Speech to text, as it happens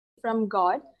from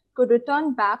God could return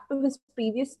back to his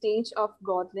previous stage of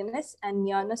godliness and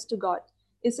nearness to God.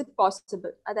 Is it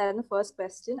possible? That's the first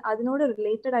question. അതിനോട്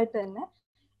related ആയിട്ട് തന്നെ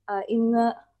ഇന്ന്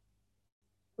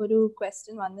ഒരു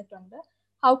question വന്നിട്ടുണ്ട്.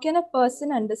 How can a person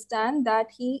understand that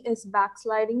he is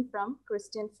backsliding from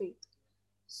Christian faith?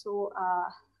 So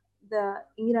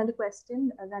ഈ രണ്ട് question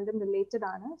രണ്ടും related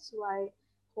ആണ്. So I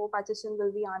hope Achachan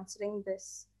will be answering this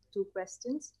two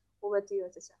questions. Over to you,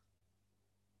 Achachan.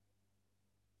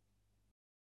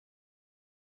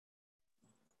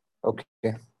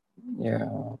 Okay. Yeah.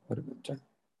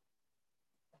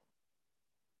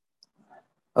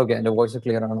 Okay, the voice is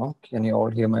clear now. Can you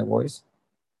all hear my voice?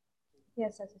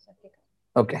 Yes, Achachan.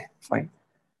 Okay, fine.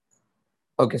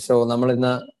 Okay, so നമ്മൾ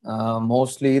ഇന്ന്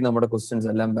mostly നമ്മുടെ questions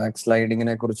എല്ലാം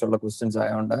ബാക്ക്സ്ലൈഡിങ്ങിനെ കുറിച്ചുള്ള questions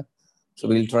ആയതുകൊണ്ട് so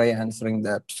we'll try answering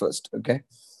that first. Okay,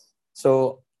 so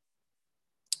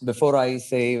before I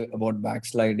say about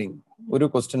backsliding, ഒരു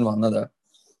question വന്നത്,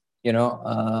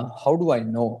 how do I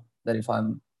know that if I'm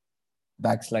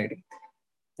backsliding?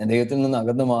 ഞാൻ ദൈവത്തിൽ നിന്ന്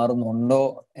അകന്നു മാറുന്നുണ്ടോ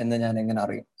എന്ന് ഞാൻ എങ്ങനെ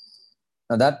അറിയും?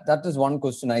 That is one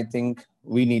question I think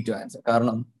we need to answer.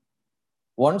 കാരണം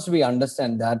once we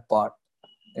understand that part,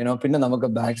 പിന്നെ നമുക്ക്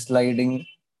backsliding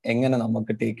എങ്ങനെ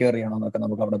നമുക്ക് take care ചെയ്യണം എന്നൊക്കെ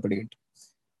നമുക്ക് അവിടെ പിടികിട്ടും.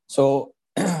 So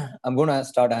I'm going to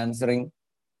start answering,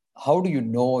 how do you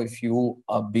know if you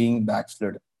are being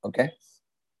backslidden? Okay,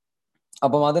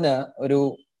 അപ്പം അതിന് ഒരു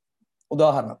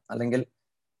ഉദാഹരണം അല്ലെങ്കിൽ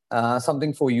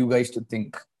something for you guys to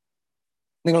think.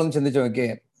 നിങ്ങളൊന്ന് ചിന്തിച്ചു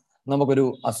നോക്കിയേ, നമുക്കൊരു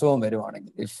അസുഖം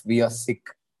വരുവാണെങ്കിൽ, if we are sick,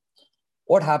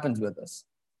 what happens with us?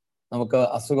 നമുക്ക്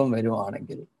അസുഖം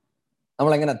വരുവാണെങ്കിൽ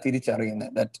നമ്മൾ എങ്ങനെ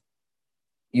തിരിച്ചറിയുന്നത് that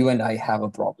you and I have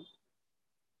a problem?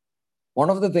 One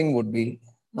of the thing would be,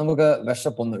 നമുക്ക്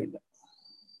വിശപ്പൊന്നുമില്ല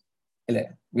അല്ലേ,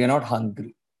 we are not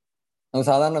hungry. നമുക്ക്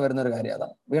സാധാരണ വരുന്ന ഒരു കാര്യം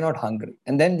അതാണ്, we are not hungry.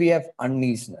 And then we have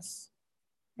uneasiness,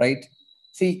 right?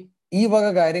 See, ഈ വക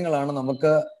കാര്യങ്ങളാണ്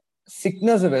നമുക്ക്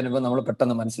സിക്നസ് വരുമ്പോൾ നമ്മൾ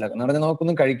പെട്ടെന്ന് മനസ്സിലാക്കുന്നത്. പറഞ്ഞാൽ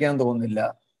നമുക്കൊന്നും കഴിക്കാൻ തോന്നുന്നില്ല,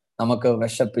 നമുക്ക്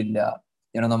വിശപ്പില്ല,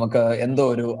 നമുക്ക് എന്തോ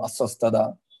ഒരു അസ്വസ്ഥത,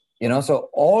 so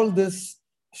all this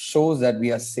shows that we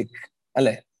are sick,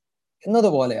 അല്ലെ?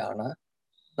 എന്നതുപോലെയാണ്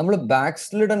നമ്മൾ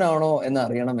ബാക്സ്ലിഡൻ ആണോ എന്ന്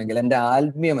അറിയണമെങ്കിൽ എൻ്റെ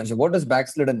ആത്മീയ മനുഷ്യൻ, വാട്ട് ഡസ്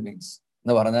ബാക്സ്ലിഡൻ മീൻസ്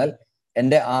എന്ന് പറഞ്ഞാൽ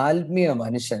എൻ്റെ ആത്മീയ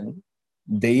മനുഷ്യൻ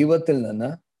ദൈവത്തിൽ നിന്ന്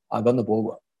അകന്നു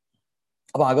പോകുക.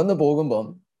 അപ്പൊ അകന്നു പോകുമ്പം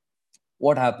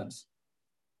വാട്ട് ഹാപ്പൻസ്?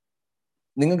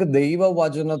 നിങ്ങൾക്ക്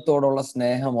ദൈവവചനത്തോടുള്ള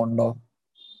സ്നേഹമുണ്ടോ?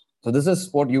 So this is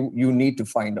what you need to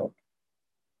find out.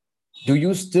 Do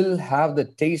you still have the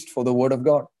taste for the word of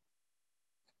God?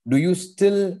 Do you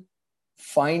still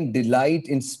find delight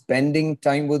in spending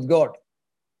time with God?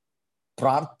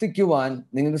 പ്രാർത്ഥിക്കുവാൻ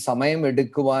നിങ്ങൾക്ക് സമയം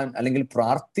എടുക്കുവാൻ അല്ലെങ്കിൽ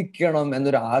പ്രാർത്ഥിക്കണം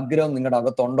എന്നൊരു ആഗ്രഹം നിങ്ങളുടെ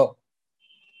അകത്തുണ്ടോ?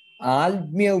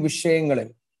 ആത്മീയ വിഷയങ്ങളിൽ,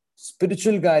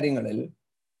 സ്പിരിച്വൽ കാര്യങ്ങളിൽ,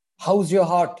 house your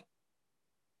heart?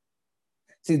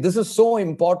 See, this is so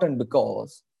important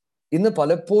because ഇന്ന്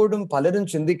പലപ്പോഴും പലരും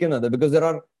ചിന്തിക്കുന്നത്, because there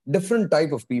are different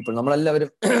type of people, നമ്മളെല്ലാവരും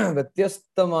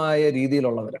വ്യത്യസ്തമായ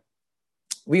രീതിയിലുള്ളവരാണ്.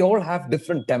 We all have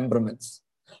different temperaments.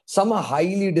 Some are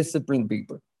highly disciplined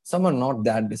people, some are not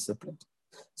that disciplined,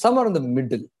 some are in the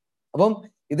middle. അപ്പം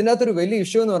ഇതിനകത്തൊരു വലിയ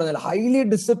issue എന്ന് പറഞ്ഞാൽ ഹൈലി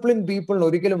ഡിസിപ്ലിൻ പീപ്പിളിന്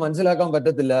ഒരിക്കലും മനസ്സിലാക്കാൻ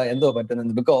പറ്റത്തില്ല എന്തോ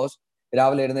പറ്റുന്നത്. ബിക്കോസ്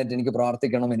രാവിലെ എഴുന്നേറ്റ് എനിക്ക്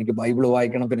പ്രാർത്ഥിക്കണം, എനിക്ക് ബൈബിൾ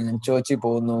വായിക്കണം, പിന്നെ ഞാൻ ചേർച്ചിൽ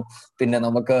പോകുന്നു, പിന്നെ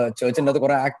നമുക്ക് ചേർച്ചിൻ്റെ അകത്ത്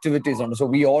കുറെ ആക്ടിവിറ്റീസ് ഉണ്ട്. So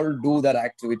we all do that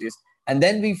activities and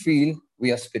then we feel we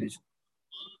R spiritual.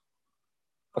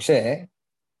 പക്ഷേ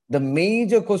the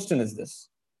major question is this: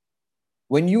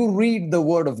 when you read the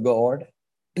word of God,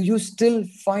 do you still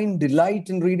find delight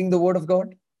in reading the word of God?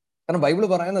 കാരണം Bible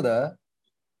പറയുന്നത്,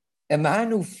 a man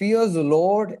who fears the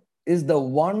Lord is the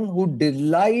one who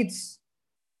delights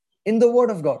in the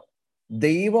word of God.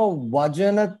 ദൈവ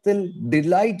വചനത്തിൽ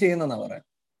delight ചെയ്യുന്ന പറയാം.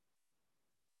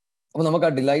 അപ്പൊ നമുക്ക് ആ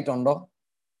delight ഉണ്ടോ?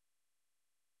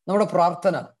 നമ്മുടെ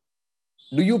പ്രാർത്ഥന,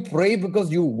 do you pray because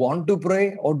you want to pray,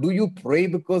 or do you pray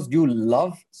because you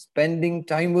love spending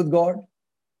time with God?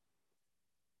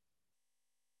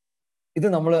 ഇത്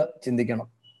നമ്മൾ ചിന്തിക്കണം.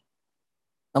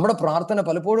 നമ്മുടെ പ്രാർത്ഥന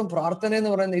പലപ്പോഴും, പ്രാർത്ഥന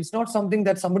എന്ന് പറയുന്നത്, it's not something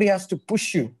that somebody has to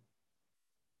push you.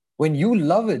 When you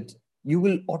love it, you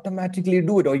will automatically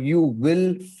do it, or you will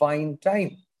find time.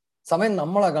 സമയം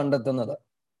നമ്മളാ കണ്ടെത്തുന്നത്.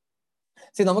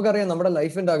 നമുക്കറിയാം, നമ്മുടെ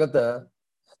ലൈഫിന്റെ അകത്ത്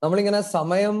നമ്മളിങ്ങനെ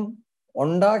സമയം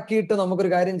ഉണ്ടാക്കിയിട്ട് നമുക്കൊരു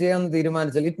കാര്യം ചെയ്യാമെന്ന്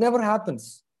തീരുമാനിച്ചാൽ it never happens.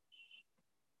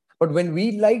 But when we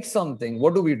like something,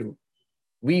 what do we do?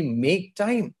 We make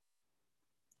time.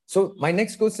 So my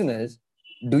next question is,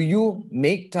 do you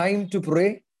make time to pray?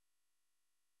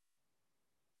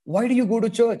 Why do you go to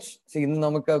church? See, ഇന്ന്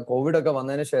നമുക്ക് Covid ഒക്കെ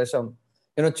വന്നതിന് ശേഷം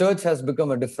church has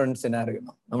become a different scenario.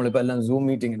 നമ്മളിപ്പോ എല്ലാം zoom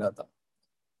മീറ്റിംഗിനകത്ത്.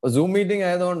 Zoom meeting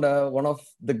ആയതുകൊണ്ട് one of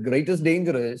the greatest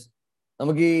danger is,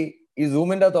 നമുക്ക് ഈ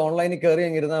സൂമിന്റെ അകത്ത് ഓൺലൈനിൽ കയറി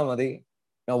അങ്ങ് ഇരുന്നാൽ മതി,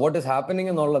 Now, what is happening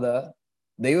എന്നുള്ളത്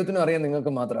ദൈവത്തിനും അറിയാൻ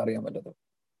നിങ്ങൾക്ക് മാത്രം അറിയാൻ പറ്റത്തുള്ളൂ.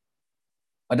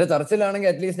 മറ്റേ ചർച്ചിലാണെങ്കിൽ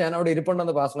അറ്റ്ലീസ്റ്റ് ഞാൻ അവിടെ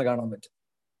ഇരിപ്പുണ്ടെന്ന് പാസ്റ്ററിന് കാണാൻ പറ്റും.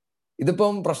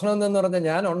 ഇതിപ്പം പ്രശ്നം എന്തെന്ന് പറഞ്ഞാൽ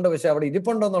ഞാനുണ്ട്, പക്ഷെ അവിടെ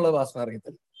ഇരിപ്പുണ്ടോ എന്നുള്ളത് പാസ്റ്ററിന്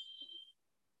അറിയത്തില്ല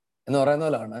എന്ന് പറയുന്ന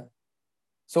പോലാണ്.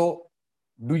 So,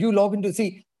 do you log into, see,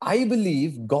 I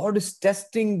believe God is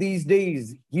testing these days.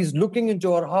 He's looking into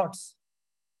our hearts.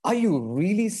 Are you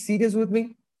really serious with me?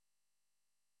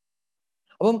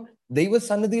 അപ്പം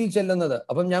ദൈവസന്നിധിയിൽ ചെല്ലുന്നത്,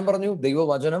 അപ്പം ഞാൻ പറഞ്ഞു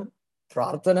ദൈവവചനം,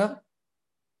 പ്രാർത്ഥന,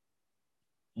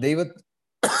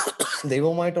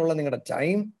 ദൈവവുമായിട്ടുള്ള നിങ്ങളുടെ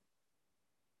ടൈം,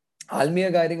 ആത്മീയ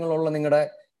കാര്യങ്ങളുള്ള നിങ്ങളുടെ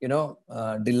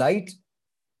ഡിലൈറ്റ്,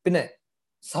 പിന്നെ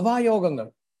സഭായോഗങ്ങൾ.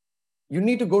 You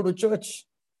need to go to church.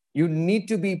 You need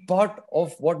to be part of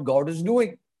what God is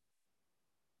doing.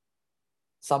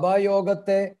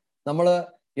 സഭായോഗത്തെ നമ്മള്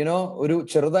ഒരു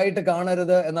ചെറുതായിട്ട്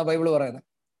കാണരുത് എന്നാ ബൈബിൾ പറയുന്നത്.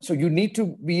 So you need to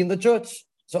be in the church.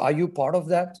 So are you part of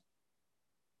that?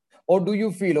 Or do you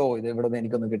feel, oh, ഇത് ഇവിടെ നിന്ന്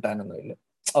എനിക്കൊന്നും കിട്ടാനൊന്നുമില്ല,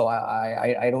 oh,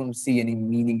 I don't see any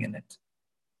meaning in it?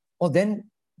 Oh, then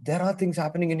there are things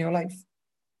happening in your life.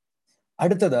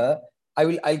 അടുത്തത്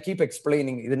I'll keep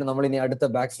explaining. ഇതിന് നമ്മൾ ഇനി അടുത്ത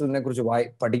ബാക്ക്സ്ലൈഡിനെ കുറിച്ച്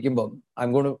പഠിക്കുമ്പോൾ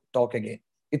I'm going to talk again.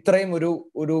 ഇത്രയും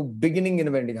ഒരു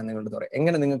ബിഗിനിങ്ങിന് വേണ്ടി ഞാൻ നിങ്ങളോട് പറയാം.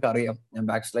 എങ്ങനെ നിങ്ങൾക്ക് അറിയാം ഞാൻ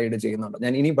ബാക്ക് സ്ലൈഡ് ചെയ്യുന്നുണ്ട്?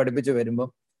 ഞാൻ ഇനി പഠിപ്പിച്ച് വരുമ്പോൾ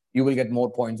you will get more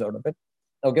points out of it.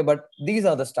 Okay, but these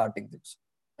are the starting things.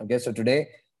 Okay, so today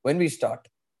when we start,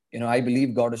 I believe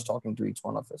God is talking to each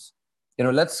one of us.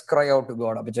 Let's cry out to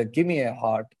God. Abhicha, give me a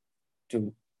heart to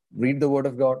read the word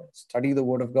of God, study the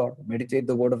word of God, meditate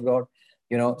the word of God,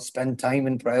 spend time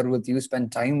in prayer with you, spend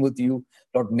time with you,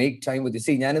 Lord, make time with you.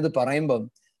 See, ഞാനിത് പറയുമ്പോൾ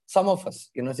some of us,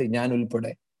 say ഞാൻ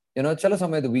ഉൾപ്പെടെ, ചില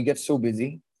സമയത്ത് we get so busy,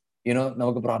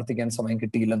 നമുക്ക് പ്രാർത്ഥിക്കാൻ സമയം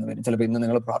കിട്ടിയില്ലെന്ന് വരും. ചിലപ്പോൾ ഇന്ന്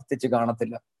നിങ്ങൾ പ്രാർത്ഥിച്ച്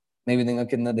കാണത്തില്ല. മേ ബി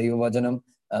നിങ്ങൾക്ക് ഇന്ന് ദൈവവചനം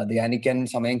ധ്യാനിക്കാൻ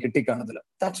സമയം കിട്ടിക്കാണത്തില്ല.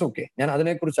 That's okay. ഞാൻ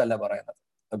അതിനെക്കുറിച്ചല്ല പറയുന്നത്.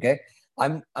 ഓക്കെ, ഐ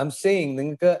എം സേയിങ്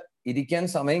നിങ്ങൾക്ക് ഇരിക്കാൻ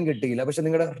സമയം കിട്ടിയില്ല, പക്ഷെ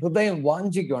നിങ്ങളുടെ ഹൃദയം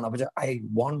വാഞ്ചിക്കുവാണ്. പക്ഷെ I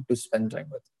want to spend time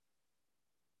with.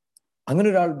 അങ്ങനെ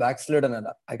ഒരാൾ ബാക്ക് സ്ലൈഡനല്ല,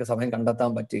 അയാൾക്ക് സമയം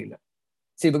കണ്ടെത്താൻ പറ്റിയില്ല.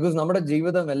 സി, ബിക്കോസ് നമ്മുടെ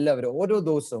ജീവിതം എല്ലാവരും ഓരോ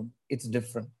ദിവസവും it's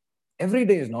different. Every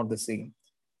day is not the same.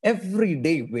 Every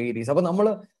day varies. അപ്പൊ നമ്മൾ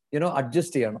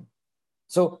അഡ്ജസ്റ്റ് ചെയ്യണം.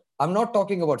 So I'm not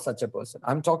talking about such a person.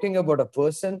 I'm talking about a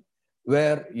person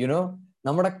where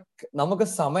നമുക്ക്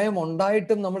സമയം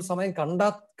ഉണ്ടായിട്ടും നമ്മൾ സമയം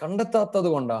കണ്ടെത്താത്തത്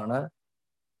കൊണ്ടാണ്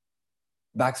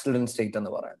ബാക്ക് സ്ലിഡൻ സ്റ്റേറ്റ്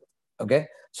എന്ന് പറയുന്നത്. ഓക്കെ,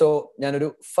 സോ ഞാനൊരു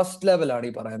ഫസ്റ്റ് ലെവലാണ്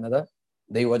ഈ പറയുന്നത്.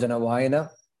 ദൈവവചന വായന,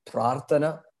 പ്രാർത്ഥന,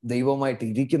 ദൈവവുമായിട്ട്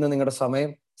ഇരിക്കുന്ന നിങ്ങളുടെ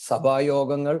സമയം,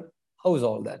 സഭായോഗങ്ങൾ, how is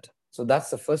all that? So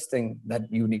that's the first thing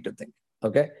that you need to think.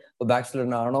 Okay, അപ്പൊ ബാക്ക്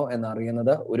സ്ലിഡൻ ആണോ എന്ന്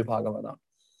അറിയുന്നത് ഒരു ഭാഗം അതാണ്.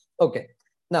 ഓക്കെ,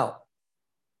 നൗ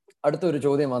അടുത്തൊരു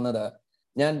ചോദ്യം വന്നത്,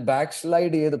 ഞാൻ ബാക്ക്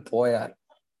സ്ലൈഡ് ചെയ്ത് പോയാൽ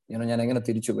ഞാൻ എങ്ങനെ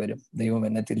തിരിച്ചു വരും? ദൈവം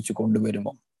എന്നെ തിരിച്ചു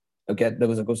കൊണ്ടുവരുമോ? Okay, there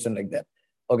was a question like that.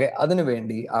 Okay, അതിനു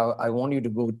വേണ്ടി I want you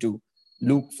to go to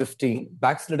Luke 15.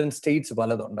 Backslidden states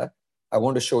പലതുണ്ട്. I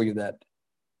want to show you that.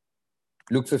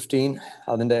 Luke 15,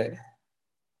 അതിന്റെ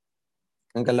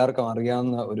നിങ്ങൾക്ക് എല്ലാവർക്കും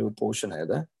അറിയാവുന്ന ഒരു പോർഷൻ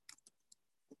ആയത്.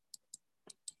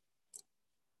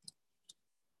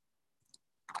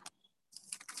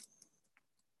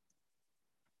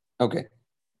 Okay,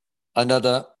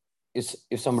 another is,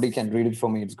 if somebody can read it for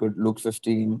me, it's good. Luke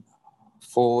 15,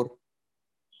 4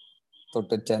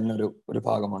 തൊട്ട് 10 ഒരു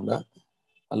ഭാഗമുണ്ട്.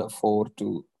 അല്ല, 4 to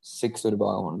 6 ഒരു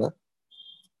ഭാഗമുണ്ട്.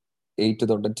 8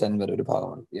 തൊട്ട് 10 വരെ ഒരു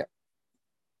ഭാഗമുണ്ട്. Yeah.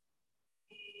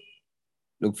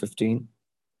 Luke 15,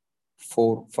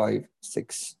 4, 5,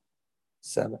 6,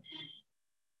 7.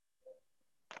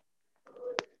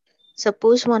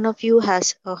 Suppose one of you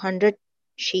has 100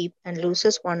 sheep and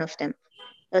loses one of them.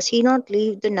 Does he not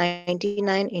leave the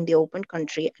 99 in the open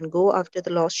country and go after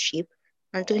the lost sheep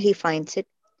until he finds it?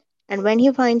 And when he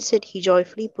finds it, he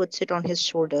joyfully puts it on his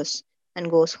shoulders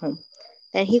and goes home.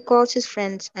 Then he calls his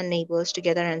friends and neighbors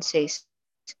together and says,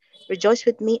 "Rejoice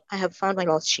with me, I have found my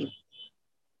lost sheep."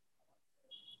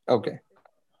 Okay.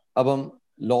 അപ്പം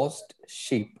lost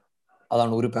sheep,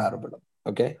 അതാണ് ഒരു parable.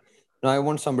 Okay, now I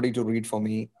want somebody to read for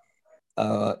me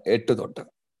 8 തൊട്ട്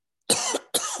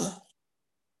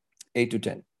 8 to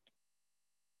 10.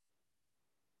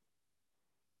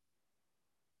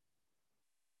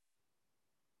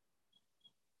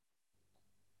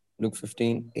 Luke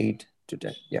 15, 8 to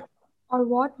 10. Yeah. Or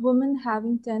what woman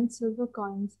having 10 silver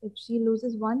coins, if she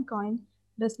loses one coin,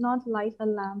 does not light a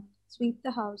lamp, sweep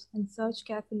the house, and search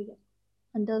carefully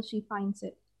until she finds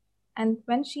it? And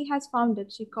when she has found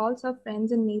it, she calls her friends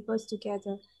and neighbors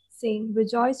together, saying,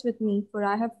 "Rejoice with me, for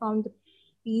I have found the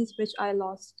piece which I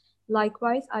lost."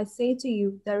 Likewise, I say to you,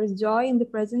 there is joy in the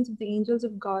presence of the angels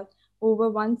of God over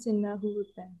one sinner who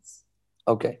repents.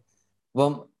 Okay.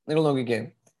 അപ്പം നിങ്ങൾ നോക്കിക്കേ.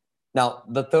 Now,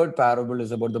 the third parable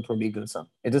is about the prodigal son.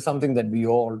 It is something that we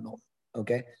all know.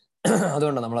 Okay?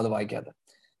 അതുകൊണ്ടാണ് നമ്മളത് വായിക്കാതെ.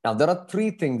 Now, there are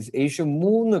three things. യേശു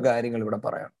മൂന്ന് കാര്യങ്ങൾ ഇവിടെ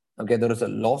പറയാം. Okay, there is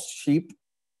a lost sheep,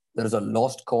 there is a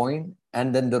lost coin, and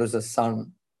then there is a son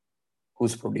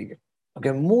who's prodigal.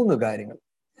 Okay, മൂന്ന് കാര്യങ്ങൾ.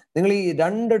 നിങ്ങൾ ഈ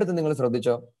രണ്ടിടത്ത് നിങ്ങൾ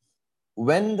ശ്രദ്ധിച്ചോ.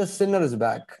 When the sinner is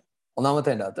back,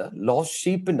 ഒന്നാമത്തെ അകത്ത് ലോസ്റ്റ്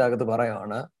ഷീപ്പിന്റെ അകത്ത്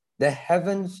പറയാണ് the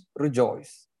heavens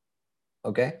rejoice.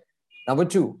 Okay, number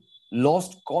 2,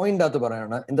 lost coin അകത്ത്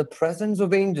പറയാണ് in the presence of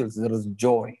angels there is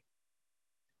joy.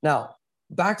 Now,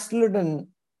 backslidden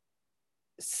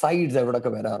sides എവിടൊക്കെ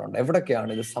വരാറുണ്ട്, എവിടൊക്കെയാണ്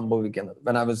ഇത് സംഭവിക്കുന്നത്?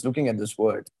 When I was looking at this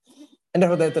word, എന്റെ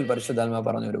ഹൃദയത്തിൽ പരിശുദ്ധാത്മാവ്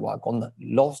പറഞ്ഞ ഒരു വാക്ക്, ഒന്ന്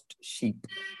ലോസ്റ്റ് ഷീപ്പ്.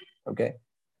 ഓക്കെ,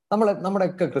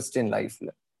 നമ്മുടെയൊക്കെ ക്രിസ്ത്യൻ ലൈഫിൽ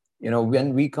when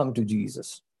we come to Jesus,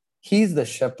 he is the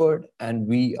shepherd and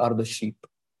we are the sheep.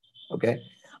 Okay,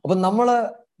 അപ്പൊ നമ്മള്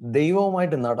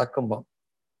ദൈവവുമായിട്ട് നടക്കുമ്പോൾ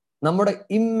നമ്മുടെ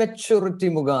ഇമ്മെച്യൂരിറ്റി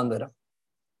മുഖാന്തരം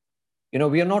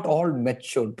we are not all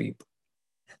matured people.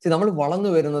 നമ്മൾ വളർന്നു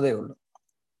വരുന്നതേ ഉള്ളൂ.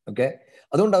 ഓക്കെ,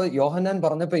 അതുകൊണ്ട് അത് യോഹന്നാൻ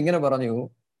പറഞ്ഞപ്പോ ഇങ്ങനെ പറഞ്ഞു,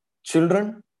 ചിൽഡ്രൻ,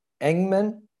 യങ് മെൻ,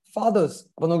 ഫാദേഴ്സ്.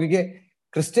 അപ്പൊ നോക്കിക്കേ,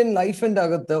 ക്രിസ്ത്യൻ ലൈഫിന്റെ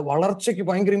അകത്ത് വളർച്ചയ്ക്ക്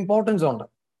ഭയങ്കര ഇമ്പോർട്ടൻസ് ഉണ്ട്.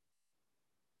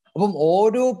 അപ്പം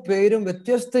ഓരോ പേരും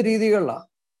വ്യത്യസ്ത രീതികളിലാണ്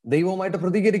ദൈവവുമായിട്ട്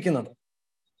പ്രതികരിക്കുന്നത്.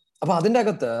 അപ്പൊ അതിൻ്റെ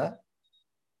അകത്ത്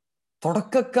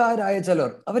തുടക്കക്കാരായ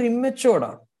ചിലർ അവർ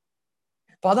ഇമ്മെച്യൂർഡാണ്.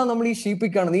 അപ്പൊ അതാ നമ്മൾ ഈ ഷീപ്പിൽ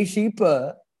കാണുന്നത്. ഈ ഷീപ്പ്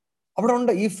അവിടെ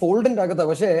ഉണ്ട് ഈ ഫോൾഡിന്റെ അകത്ത്,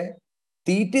 പക്ഷേ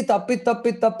തീറ്റി തപ്പി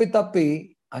തപ്പി തപ്പി തപ്പി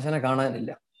അശനെ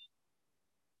കാണാനില്ല.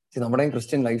 നമ്മുടെ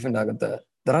ക്രിസ്ത്യൻ ലൈഫിന്റെ അകത്ത്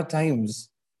there are times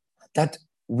that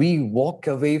we walk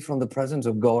away from the presence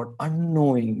of God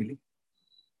unknowingly.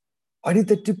 വഴി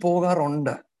തെറ്റി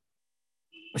പോകാറുണ്ട്.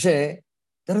 പക്ഷേ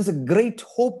there is a great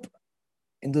hope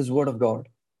in this word of God.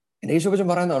 യേശുവചനം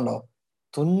പറയുന്നുണ്ടോ,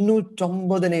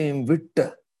 99 വിട്ട്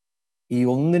ഈ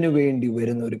ഒന്നിനു വേണ്ടി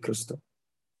വരുന്ന ഒരു ക്രിസ്തു.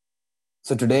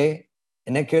 സോ ടുഡേ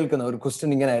എന്നെ കേൾക്കുന്ന ഒരു ക്വസ്റ്റ്യൻ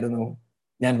ഇങ്ങനെ ആയിരുന്നു,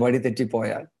 ഞാൻ വഴി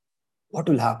തെറ്റിപ്പോയാൽ what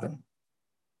will happen?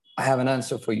 I have an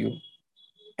answer for you.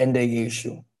 എൻ്റെ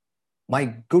യേശു, my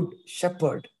good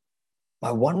shepherd,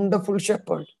 my wonderful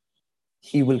shepherd,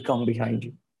 he will come behind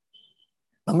you.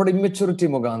 നമ്മുടെ ഇമ്മെച്യൂരിറ്റി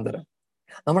മുഖാന്തരം,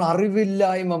 നമ്മൾ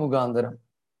അറിവില്ലായ്മ മുഖാന്തരം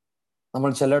നമ്മൾ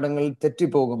ചിലയിടങ്ങളിൽ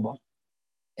തെറ്റിപ്പോകുമ്പോൾ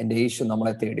എൻ്റെ യേശു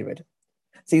നമ്മളെ തേടി വരും.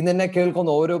 ഇന്ന് എന്നെ കേൾക്കുന്ന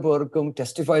ഓരോ പേർക്കും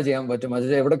ടെസ്റ്റിഫൈ ചെയ്യാൻ പറ്റും,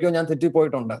 അത് എവിടേക്കോ ഞാൻ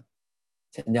തെറ്റിപ്പോയിട്ടുണ്ട്,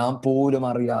 ഞാൻ പോലും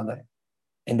അറിയാതെ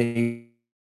എൻ്റെ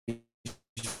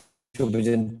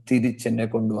തിരിച്ചെന്നെ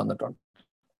കൊണ്ടുവന്നിട്ടുണ്ട്.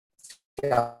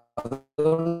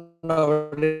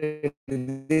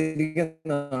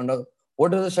 What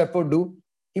does the shepherd do?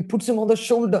 He puts him on the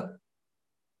shoulder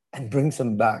and brings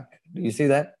him back. Do you see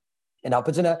that? എന്റെ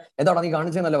അപ്പച്ചന് എന്താണ് നീ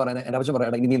കാണിച്ചെന്നല്ല പറയുന്നത്. എന്റെ അപ്പച്ചൻ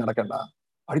പറയണ, ഇനി നീ നടക്കണ്ട,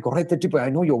 അവിടെ കുറെ തെറ്റിപ്പോയി.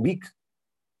 I know you're weak.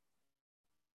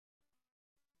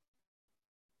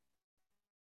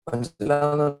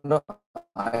 മനസ്സിലാവുന്നുണ്ടോ?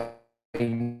 I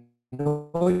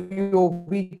know you're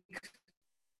weak.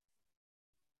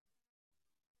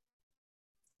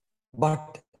 But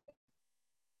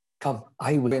come,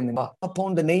 I will upon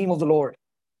the name of the Lord,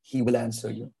 he will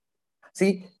answer you.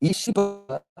 See, ഈ ഷീപ്പ്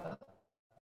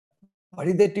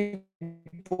വഴിതെറ്റി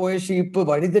പോയ ഷീപ്പ്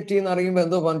വഴിതെറ്റി എന്ന് അറിയുമ്പോ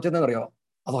എന്തോ പറഞ്ഞെന്ന് അറിയോ,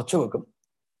 അത് ഒച്ച വെക്കും.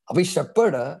 അപ്പൊ ഈ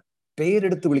ഷെപ്പേർഡ്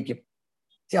പേരെടുത്ത് വിളിക്കും.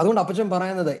 അതുകൊണ്ട് അപ്പച്ചൻ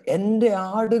പറയുന്നത്, എന്റെ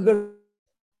ആടുകൾ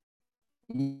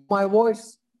my voice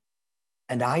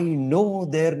and I know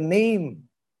their name.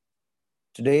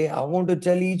 Today I want to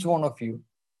tell each one of you,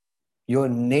 your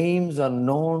names are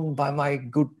known by my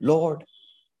good Lord.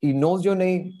 He knows your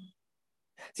name.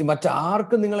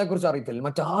 മറ്റാർക്കും നിങ്ങളെ കുറിച്ച് അറിയത്തില്ല,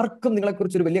 മറ്റാർക്കും നിങ്ങളെ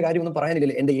കുറിച്ച് ഒരു വലിയ കാര്യമൊന്നും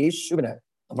പറയാനില്ല. എന്റെ യേശുവിന്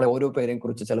നമ്മളെ ഓരോ പേരെയും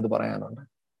കുറിച്ച് ചിലത് പറയാനുണ്ട്.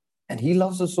 And he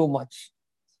loves us so much.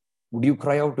 Would you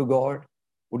cry out to God?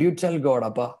 Would you tell God,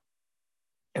 അപ്പാ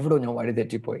എവിടോ ഞാൻ വഴി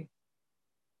തെറ്റിപ്പോയി,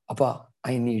 അപ്പാ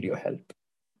I need your help.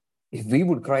 If we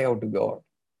would cry out to God,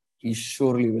 he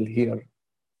surely will hear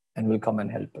and will come and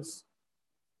help us.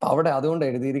 അവിടെ അതുകൊണ്ട്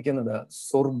എഴുതിയിരിക്കുന്നത്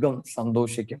സ്വർഗം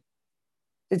സന്തോഷിക്കും.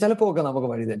 ചിലപ്പോ ഒക്കെ നമുക്ക്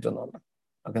വഴി തെറ്റുന്നുണ്ട്.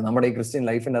 ഓക്കെ, നമ്മുടെ ഈ ക്രിസ്ത്യൻ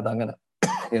ലൈഫിൻ്റെ അത് അങ്ങനെ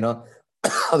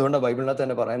അതുകൊണ്ട് ബൈബിളിനകത്ത്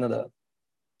തന്നെ പറയുന്നത്,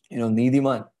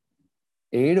 നീതിമാൻ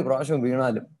 7 പ്രാവശ്യം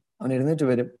വീണാലും അവൻ എഴുന്നേറ്റ്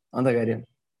വരും. എന്താ കാര്യം?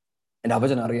 എൻ്റെ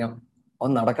അപ്പച്ചൻ അറിയാം,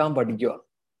 അവൻ നടക്കാൻ പഠിക്കുക.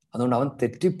 അതുകൊണ്ട് അവൻ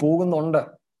തെറ്റിപ്പോകുന്നുണ്ട്,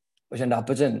 പക്ഷെ എൻ്റെ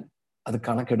അപ്പച്ചൻ അത്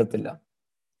കണക്കെടുത്തില്ല.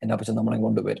 എൻ്റെ അപ്പച്ചൻ നമ്മളെ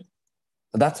കൊണ്ടുവരും.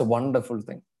 That's a wonderful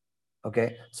thing. Okay,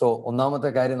 so ഒന്നാമത്തെ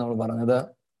കാര്യം നമ്മൾ പറഞ്ഞത്,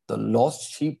 ദ ലോസ്റ്റ്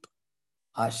ഷീപ്പ്,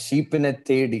 ആ ഷീപ്പിനെ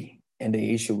തേടി എൻ്റെ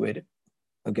യേശു വരും.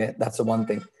 Okay, that's the one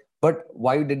thing. But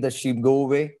why did the sheep go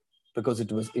away? Because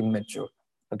it was immature.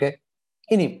 Okay,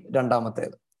 ഇനി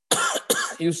രണ്ടാമത്തേത്,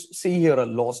 you see here a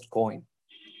lost coin.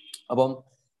 അപ്പം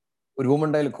ഒരു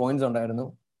വുമന്റെ കയ്യിൽ കോയിൻസ് ഉണ്ടായിരുന്നു,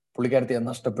 പുള്ളിക്കാരത്തി അത്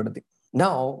നഷ്ടപ്പെടുത്തി.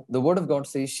 Now the word of God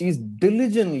says she is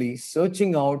diligently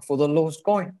searching out for the lost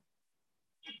coin.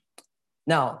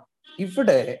 Now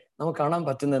ഇവിടെ നമുക്ക് കാണാൻ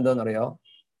പറ്റുന്ന എന്താണെന്നറിയോ,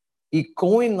 ഈ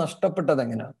കോയിൻ നഷ്ടപ്പെട്ടത്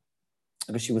എങ്ങനെയാണ്?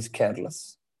 Because she was careless.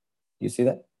 You see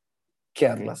that?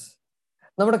 Careless.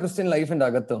 നമ്മുടെ ക്രിസ്ത്യൻ ലൈഫിന്റെ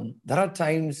അകത്തും there are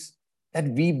times that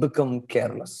we become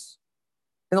careless.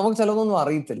 നമുക്ക് ചിലതൊന്നും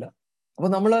അറിയത്തില്ല. അപ്പൊ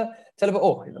നമ്മള് ചിലപ്പോ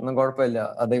ഇതൊന്നും കുഴപ്പമില്ല,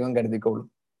 ദൈവം കരുതിക്കോളും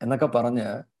എന്നൊക്കെ പറഞ്ഞ്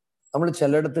നമ്മൾ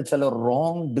ചിലയിടത്ത് ചില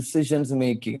റോങ് ഡിസിഷൻസ്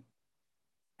മേക്ക് ചെയ്യും.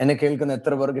 എന്നെ കേൾക്കുന്ന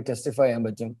എത്ര പേർക്ക് ടെസ്റ്റിഫൈ ചെയ്യാൻ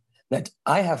പറ്റും that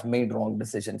I have made wrong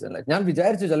decisions in life. ഞാൻ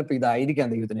വിചാരിച്ചു ചിലപ്പോൾ ഇതായിരിക്കാം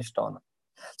ദൈവത്തിന് ഇഷ്ടമെന്ന്.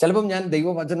 ചിലപ്പം ഞാൻ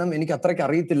ദൈവവചനം എനിക്ക് അത്രയ്ക്ക്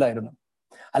അറിയത്തില്ലായിരുന്നു,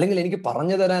 അല്ലെങ്കിൽ എനിക്ക്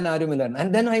പറഞ്ഞു തരാൻ ആരുമില്ലായിരുന്നു. And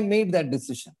then I made that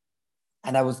decision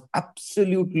and I was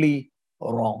absolutely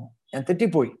wrong. ഞാൻ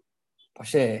തെറ്റിപ്പോയി.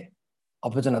 പക്ഷേ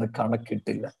അപ്പച്ചൻ അത്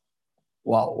കണക്കിട്ടില്ല.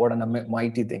 Wow, what an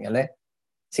mighty thing, അല്ലെ?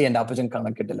 എന്റെ അപ്പച്ചൻ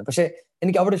കണക്കിട്ടില്ല. പക്ഷെ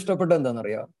എനിക്ക് അവിടെ ഇഷ്ടപ്പെട്ടത്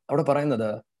എന്താണെന്നറിയാം? അവിടെ പറയുന്നത്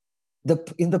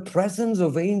in the presence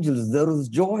of angels there is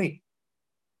joy.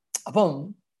 അപ്പം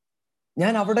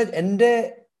ഞാൻ അവിടെ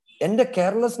എന്റെ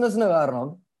കെയർലെസ്നെസ്സിന് കാരണം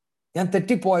ഞാൻ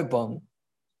തെറ്റിപ്പോയപ്പം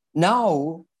now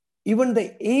even the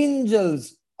angels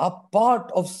are part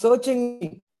of searching me.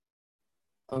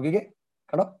 നോക്കിക്കേ,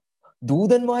 കേട്ടോ,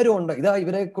 ദൂതന്മാരും ഉണ്ട്. ഇതാ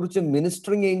ഇവരെ കുറിച്ച്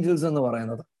മിനിസ്റ്ററിംഗ് ഏഞ്ചൽസ് എന്ന്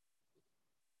പറയുന്നത്.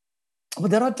 അപ്പൊ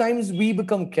there are times we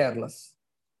become careless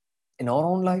in our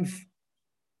own life,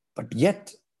 but yet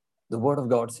the word of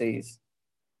God says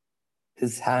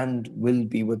his hand will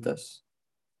be with us.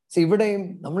 ഇവിടെയും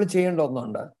നമ്മൾ ചെയ്യേണ്ട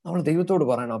ഒന്നുണ്ട്. നമ്മൾ ദൈവത്തോട്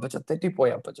പറയണം, അപ്പച്ച തെറ്റിപ്പോയ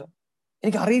അപ്പച്ച,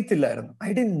 എനിക്ക് അറിയത്തില്ലായിരുന്നു. I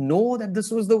didn't know that this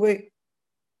was the way.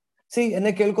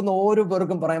 എന്നെ കേൾക്കുന്ന ഓരോ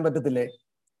പേർക്കും പറയാൻ പറ്റത്തില്ലേ,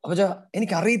 അപ്പച്ച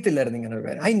എനിക്ക് അറിയത്തില്ലായിരുന്നു ഇങ്ങനെ ഒരു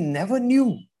കാര്യം. I never knew.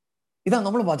 ഇതാ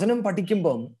നമ്മൾ വചനം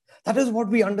പഠിക്കുമ്പം that is what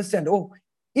we understand.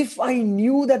 If I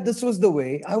knew that this was the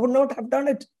way, I would not have done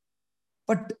it.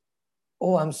 But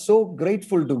I'm so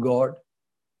grateful to God.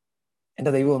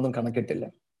 എന്റെ ദൈവം ഒന്നും കണക്കിട്ടില്ല.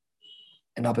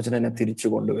 എന്റെ അപ്പച്ചൻ എന്നെ തിരിച്ചു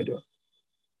കൊണ്ടുവരുക.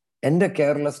 എന്റെ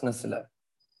കെയർലെസ്നെസ്സില്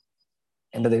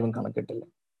എന്റെ ദൈവം കണക്കിട്ടില്ല.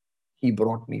 He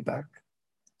brought me back.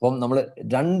 അപ്പം നമ്മൾ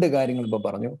രണ്ട് കാര്യങ്ങൾ ഇപ്പൊ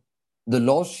പറഞ്ഞു. The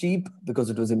lost sheep because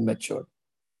it was immature.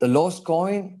 The lost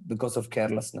coin because of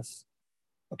carelessness.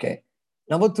 Okay.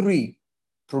 Number 3,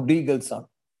 prodigal son.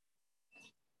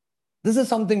 This is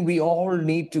something we all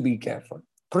need to be careful.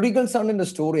 Prodigal son in the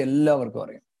story എല്ലാവർക്കും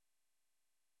അറിയാം.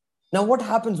 Now what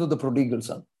happens with the prodigal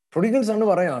son? Prodigal son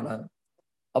പറയാണ്,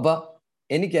 അപ്പൊ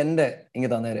എനിക്ക് എന്റെ ഇങ്ങ്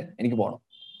തന്നേരെ, എനിക്ക് പോകണം.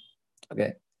 Okay.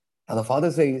 Now the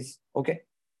father says, okay,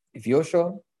 if you're sure,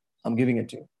 I'm giving it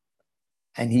to you.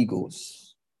 And he goes.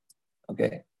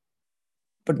 Okay.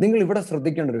 But നിങ്ങൾ ഇവിടെ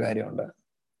ശ്രദ്ധിക്കേണ്ട ഒരു കാര്യമുണ്ട്.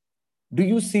 Do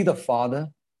you see the father?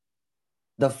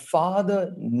 The father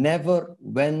never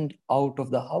went out of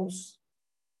the house.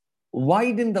 Why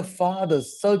didn't the father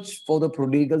search for the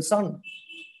prodigal son?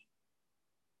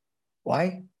 Why?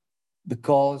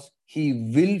 Because he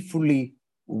willfully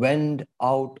went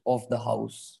out of the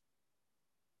house.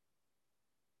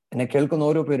 എന്നെ കേൾക്കുന്ന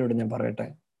ഓരോ പേരോട് ഞാൻ പറയട്ടെ,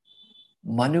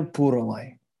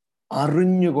 മനഃപൂർവമായി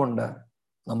അറിഞ്ഞുകൊണ്ട്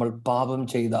നമ്മൾ പാപം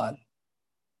ചെയ്താൽ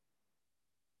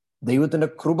ദൈവത്തിന്റെ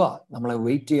കൃപ നമ്മളെ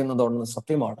വെയിറ്റ് ചെയ്യുന്നതാണെന്ന്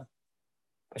സത്യമാണ്.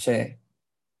 പക്ഷേ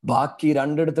ബാക്കി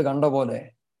രണ്ടിടത്ത് കണ്ട പോലെ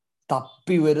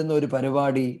തപ്പി വരുന്ന ഒരു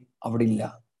പരിപാടി അവിടെ ഇല്ല.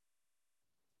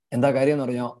 എന്താ കാര്യം എന്ന്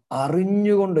പറഞ്ഞാൽ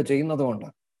അറിഞ്ഞുകൊണ്ട് ചെയ്യുന്നത് കൊണ്ട്.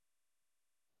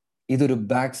 ഇതൊരു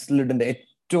ബാക്ക് സ്ലിഡിന്റെ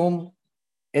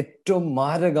ഏറ്റവും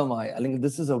മാരകമായ, അല്ലെങ്കിൽ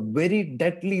this is A very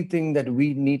deadly thing that we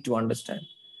need to understand.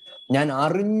 ഞാൻ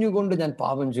അറിഞ്ഞുകൊണ്ട് ഞാൻ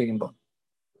പാപം ചെയ്യുമ്പോൾ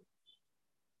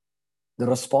the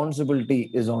responsibility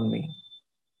is on me.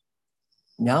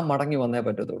 ഞാൻ മടങ്ങി വന്നേ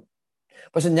പറ്റത്തുള്ളൂ.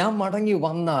 പക്ഷെ ഞാൻ മടങ്ങി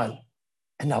വന്നാൽ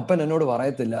എൻ്റെ അപ്പൻ എന്നോട്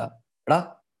പറയത്തില്ല, എടാ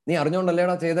നീ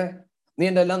അറിഞ്ഞോണ്ടല്ലേടാ ചെയ്തേ, നീ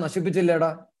എൻ്റെ എല്ലാം നശിപ്പിച്ചില്ലേടാ.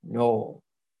 നോ.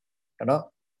 എടാ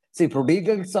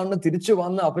prodigal son തിരിച്ചു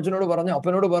വന്ന് അപ്പച്ചനോട് പറഞ്ഞു,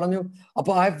 അപ്പനോട് പറഞ്ഞു,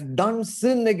 അപ്പൊ I have done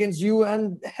sin against you and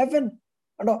heaven.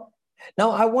 എടോ, now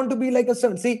I want to be like a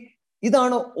son.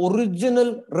 ഇതാണ് ഒറിജിനൽ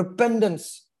റിപ്പൻഡൻസ്.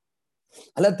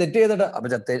 അല്ല തെറ്റ് ചെയ്തിട്ട്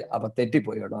അപ്പൊ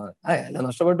തെറ്റിപ്പോയി കേട്ടോ, എല്ലാം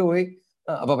നഷ്ടപ്പെട്ടു പോയി.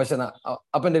 അപ്പൊ പക്ഷെ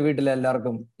അപ്പന്റെ വീട്ടിലെ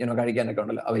എല്ലാവർക്കും കഴിക്കാനൊക്കെ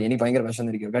ഉണ്ടല്ലോ, അപ്പൊ ഇനി ഭയങ്കര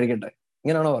വിശന്നിരിക്കും, കഴിക്കട്ടെ,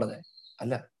 ഇങ്ങനെയാണോ പറഞ്ഞത്?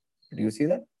 അല്ല. Did you see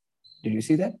that? Did you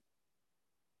see that?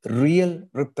 Real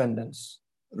repentance.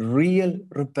 Real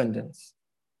repentance.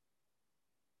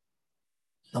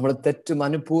 നമ്മൾ തെറ്റ്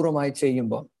മനഃപൂർവ്വമായി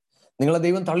ചെയ്യുമ്പോൾ നിങ്ങളെ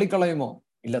ദൈവം തള്ളിക്കളയുമോ?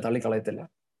 ഇല്ല, തള്ളിക്കളയത്തില്ല.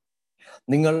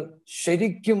 നിങ്ങൾ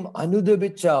ശരിക്കും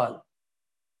അനുദപിച്ചാൽ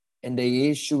എൻ്റെ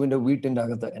യേശുവിന്റെ വീട്ടിന്റെ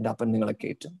അകത്ത് എൻ്റെ അപ്പൻ നിങ്ങളെ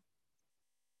കയറ്റും.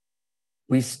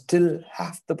 We still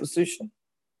have the position.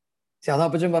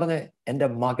 അതാപ്പച്ചൻ പറഞ്ഞേ, എൻ്റെ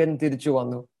മകൻ തിരിച്ചു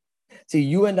വന്നു.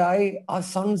 You and I are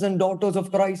sons and daughters of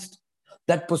Christ.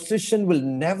 That position will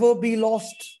never be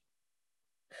lost.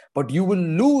 But you will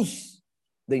lose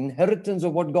the inheritance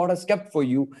of what God has kept for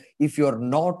you if you are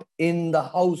not in the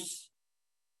house.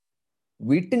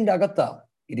 വീട്ടിന്റെ അകത്താ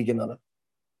ഇരിക്കുന്നത്.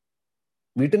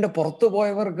 വീട്ടിന്റെ പുറത്തു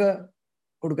പോയവർക്ക്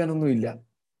കൊടുക്കാനൊന്നുമില്ല.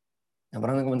 ഞാൻ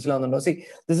പറഞ്ഞ നിങ്ങൾക്ക് മനസ്സിലാവുന്നുണ്ടോ?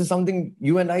 This is something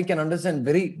you and I can understand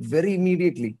very, very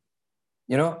immediately.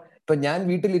 ഇപ്പൊ ഞാൻ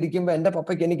വീട്ടിലിരിക്കുമ്പോ എന്റെ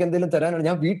പപ്പയ്ക്ക് എനിക്ക് എന്തെങ്കിലും തരാനാണ്,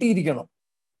 ഞാൻ വീട്ടിൽ ഇരിക്കണം.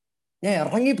 ഞാൻ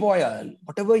ഇറങ്ങിപ്പോയാൽ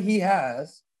whatever he has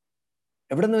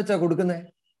എവിടെ നിന്ന് വെച്ചാ കൊടുക്കുന്നേ?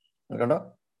 കണ്ടോ?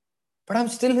 But I'm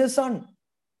still his son.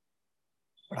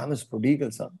 But I'm his prodigal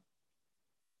son.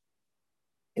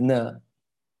 ഇന്ന്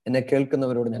എന്നെ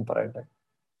കേൾക്കുന്നവരോട് ഞാൻ പറയട്ടെ,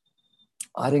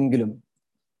 ആരെങ്കിലും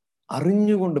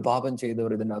അറിഞ്ഞുകൊണ്ട് പാപം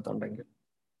ചെയ്തവർ ഇതിനകത്തുണ്ടെങ്കിൽ,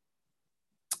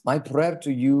 my prayer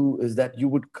to you is that you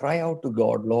would cry out to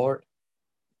God, Lord,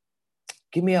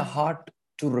 give me a heart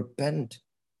to repent.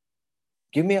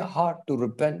 Give me a heart to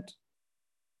repent.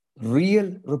 Real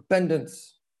repentance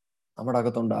നമ്മുടെ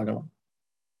അകത്തുണ്ടാകണം.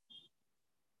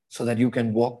 So that you can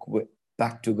walk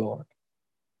back to God.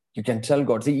 You can tell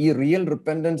God. See, ഈ real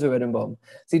repentance വരുമ്പം,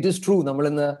 see, it is true,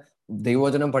 നമ്മളിന്ന്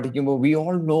ദൈവവചനം പഠിക്കുമ്പോൾ we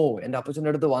all know, എൻ്റെ അപ്പച്ചൻ്റെ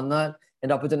അടുത്ത് വന്നാൽ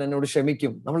എൻ്റെ അപ്പച്ചൻ എന്നോട്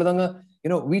ക്ഷമിക്കും. നമ്മളിതങ്ങ്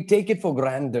we take it for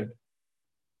granted.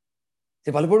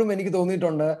 പലപ്പോഴും എനിക്ക്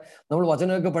തോന്നിയിട്ടുണ്ട്, നമ്മൾ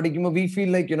വചനമൊക്കെ പഠിക്കുമ്പോൾ we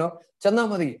feel like, ചെന്നാ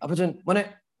മതി, അപ്പച്ചൻ മോനെ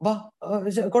വാ,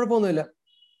 കുഴപ്പമൊന്നുമില്ല.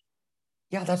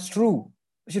 Yeah, that's true.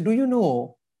 പക്ഷെ do you know,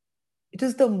 it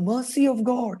is the mercy of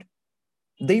God.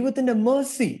 ദൈവത്തിന്റെ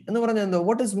mercy എന്ന് പറഞ്ഞാൽ എന്തോ?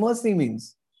 What does mercy means?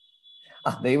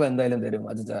 ദൈവം എന്തായാലും തരും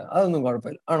അച്ഛാ, അതൊന്നും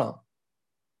കുഴപ്പമില്ല. ആണോ?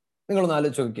 നിങ്ങളൊന്ന്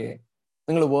ആലോചിച്ച് നോക്കിയേ,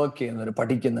 നിങ്ങൾ വർക്ക് ചെയ്യുന്നവര്,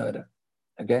 പഠിക്കുന്നവര്,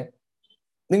 ഓക്കെ,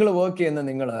 നിങ്ങൾ വർക്ക് ചെയ്യുന്ന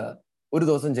നിങ്ങൾ ഒരു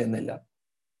ദിവസം ചെയ്യുന്നില്ല,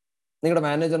 നിങ്ങളുടെ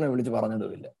മാനേജറിനെ വിളിച്ച്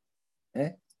പറഞ്ഞതുമില്ല,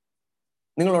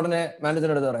 നിങ്ങൾ ഉടനെ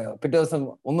മാനേജറിന്റെ അടുത്ത് പറയാം, പിറ്റേ ദിവസം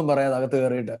ഒന്നും പറയാതെ അകത്ത്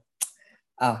കയറിയിട്ട്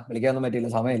വിളിക്കാനൊന്നും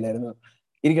പറ്റിയില്ല, സമയമില്ലായിരുന്നു,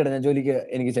 ഇരിക്കട്ടെ ഞാൻ ജോലിക്ക്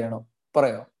എനിക്ക് ചെയ്യണം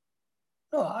പറയോ?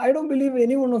 I don't believe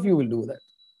any one of you will do that.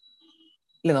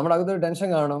 ഇല്ലേ, നമ്മുടെ അകത്തൊരു ടെൻഷൻ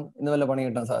കാണും, ഇന്ന് വല്ല പണി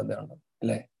കിട്ടാൻ സാധ്യതയുണ്ട്,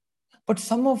 അല്ലേ? But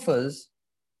some of us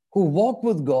who walk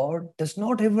with God does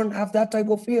not even have that type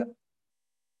of fear.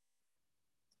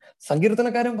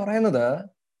 സങ്കീർത്തനക്കാരൻ പറയുന്നത്,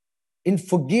 in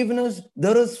forgiveness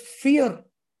there is fear.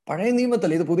 പഴയ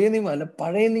നിയമത്തിലെ, ഇത് പുതിയ നിയമമല്ല,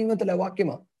 പഴയ നിയമത്തിലെ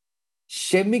വാക്യമാണ്.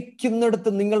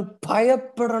 ക്ഷമിക്കുന്നിടത്ത് നിങ്ങൾ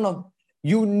ഭയപ്പെടണം.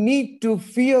 You need to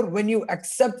fear when you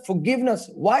accept forgiveness.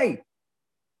 Why?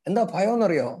 എന്താ ഭയം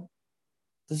എന്നറിയോ?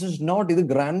 This is not, ഇത്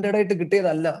ഗ്രാൻഡഡ് ആയിട്ട്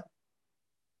കിട്ടിയതല്ല.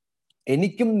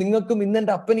 എനിക്കും നിങ്ങൾക്കും ഇന്ന്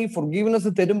എൻ്റെ അപ്പൻ ഈ forgiveness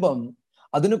തരുമ്പം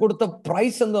അതിന് കൊടുത്ത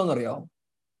പ്രൈസ് എന്താണെന്നറിയോ?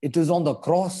 It is on the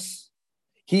cross.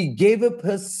 He gave up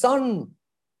his son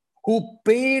who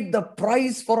paid the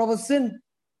price for our sin.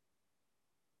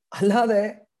 അല്ലാതെ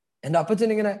എൻ്റെ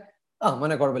അപ്പച്ചൻ ഇങ്ങനെ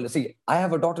മോനെ കുഴപ്പമില്ല, see, I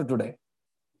have a daughter today.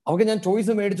 അവൾക്ക് ഞാൻ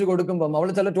ടോയ്സ് മേടിച്ച് കൊടുക്കുമ്പം അവൾ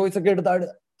ചില ടോയ്സ് ഒക്കെ എടുത്ത്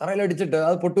തറയിലടിച്ചിട്ട്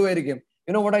അത് പൊട്ടുമായിരിക്കും.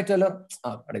 You know what I tell her?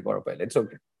 അടി കുഴപ്പമില്ല, ഇറ്റ്സ്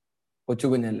ഓക്കെ, കൊച്ചു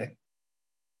കുഞ്ഞല്ലേ.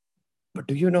 But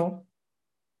do you know,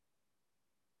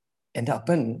 എൻ്റെ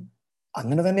അപ്പൻ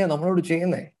അങ്ങനെ തന്നെയാ നമ്മളോട്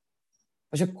ചെയ്യുന്നേ.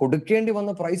 പക്ഷെ കൊടുക്കേണ്ടി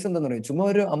വന്ന പ്രൈസ് എന്താന്ന് പറയും? ചുമ്മാ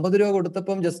ഒരു 50 രൂപ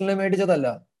കൊടുത്തപ്പം ജസ്റ്റിനെ മേടിച്ചതല്ല.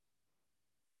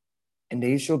 എൻ്റെ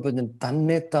യേശുപ്പൻ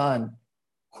തന്നെ താൻ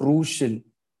ക്രൂശിൽ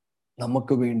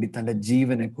നമുക്ക് വേണ്ടി തന്റെ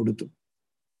ജീവനെ കൊടുത്തു.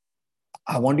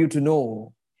 I want you to know,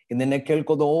 ഇന്ന് എന്നെ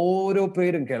കേൾക്കുന്ന ഓരോ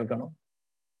പേരും കേൾക്കണം.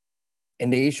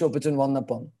 എൻ്റെ യേശുപ്പൻ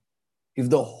വന്നപ്പം, if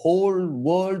the whole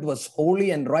world was holy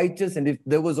and righteous and if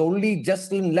there was only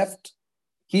Jocelyn left,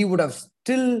 he would have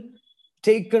still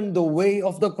taken the way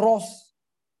of the cross.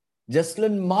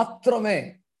 Jaslin മാത്രമേ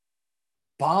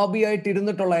പാപിയായിട്ട്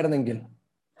ഇരുന്നിട്ടുള്ളായിരുന്നെങ്കിൽ,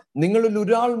 നിങ്ങളിൽ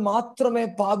ഒരാൾ മാത്രമേ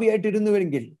പാപിയായിട്ട്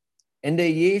ഇരുന്നുവെങ്കിൽ, എൻ്റെ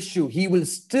യേശു, he will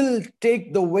still take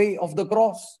the way of the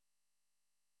cross,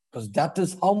 because that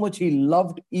is how much he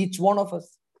loved each one of us.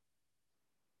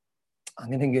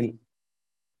 അങ്ങനെയെങ്കിൽ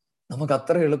നമുക്ക്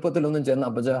അത്ര എളുപ്പത്തിലൊന്നും ചെന്ന്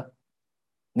അപ്പച്ച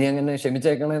നീ അങ്ങനെ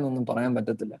ക്ഷമിച്ചേക്കണേന്നൊന്നും പറയാൻ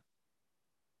പറ്റത്തില്ല.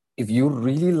 If you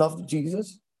really love Jesus,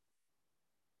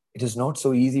 it is not so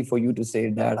easy for you to say,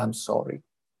 Dad, I'm sorry.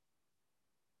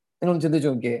 നിങ്ങൾ ചിന്തിച്ചു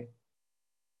നോക്കിയേ,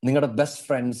 നിങ്ങളുടെ ബെസ്റ്റ്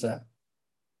ഫ്രണ്ട്സ്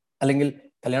അല്ലെങ്കിൽ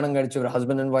കല്യാണം കഴിച്ച ഒരു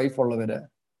ഹസ്ബൻഡ് ആൻഡ് വൈഫ് ഉള്ളവര്,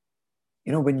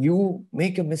 when you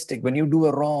make a mistake, when you do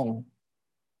a wrong,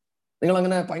 നിങ്ങൾ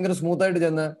അങ്ങനെ ഭയങ്കര സ്മൂത്ത് ആയിട്ട്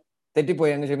ചെന്ന്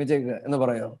തെറ്റിപ്പോയി അങ്ങ് ക്ഷമിച്ചേക്ക് എന്ന്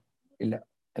പറയോ? ഇല്ല,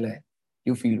 അല്ലേ?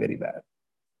 You feel very bad.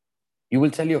 You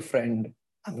will tell your friend,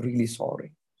 I'm really sorry.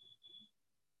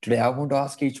 Today I want to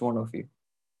ask each one of you,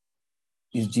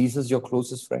 is Jesus your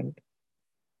closest friend?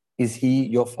 Is he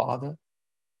your father?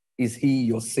 Is he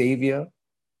your savior?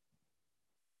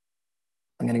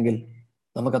 അങ്ങനെങ്കിൽ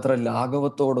നമുക്കത്ര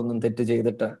ലാഘവത്തോടൊന്നും തെറ്റ്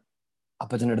ചെയ്തിട്ട്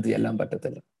അപ്പച്ചൻ്റെ അടുത്ത് ചെല്ലാൻ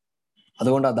പറ്റത്തില്ല.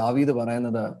 അതുകൊണ്ടാണ് ദാവീദ്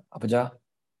പറയുന്നത്, അപ്പച്ച,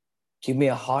 give me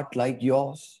a heart like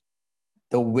yours.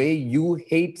 The way you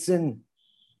hate sin,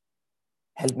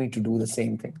 help me to do the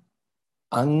same thing.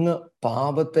 അങ്ങ്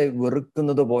പാപത്തെ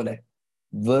വെറുക്കുന്നത് പോലെ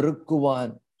വെറുക്കുവാൻ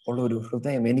ഉള്ള ഒരു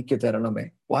ഹൃദയം എനിക്ക് തരണമേ.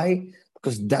 Why?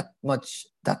 Because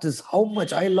that is how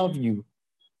much I love you.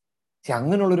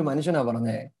 അങ്ങനെയുള്ളൊരു മനുഷ്യനാ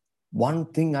പറഞ്ഞേ, one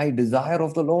thing I desire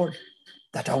of the Lord,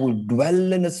 that I will dwell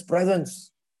in his presence.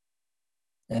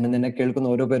 ഞാൻ നിന്നെ കേൾക്കുന്ന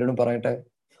ഓരോ പേരോടും പറയട്ടെ,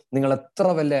 നിങ്ങൾ എത്ര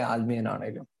വലിയ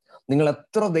ആത്മീയനാണേലും, നിങ്ങൾ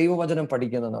എത്ര ദൈവവചനം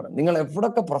പഠിക്കുന്നതെന്ന് പറഞ്ഞാൽ, നിങ്ങൾ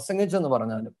എവിടൊക്കെ പ്രസംഗിച്ചെന്ന്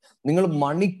പറഞ്ഞാലും, നിങ്ങൾ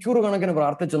മണിക്കൂർ കണക്കിന്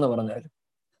പ്രാർത്ഥിച്ചെന്ന് പറഞ്ഞാലും,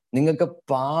 നിങ്ങൾക്ക്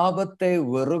പാപത്തെ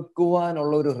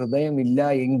വെറുക്കുവാനുള്ള ഒരു ഹൃദയം ഇല്ല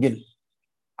എങ്കിൽ,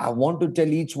 I want to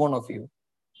tell each one of you,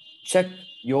 check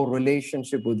your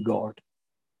relationship with God.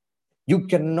 You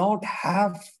cannot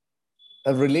have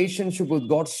a relationship with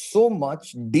God so much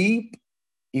deep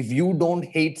if you don't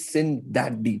hate sin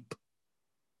that deep.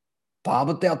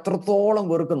 പാപത്തെ അത്രത്തോളം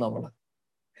വെറുക്കും നമ്മൾ.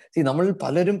 നമ്മൾ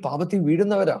പലരും പാപത്തിൽ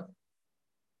വീഴുന്നവരാണ്,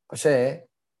 പക്ഷേ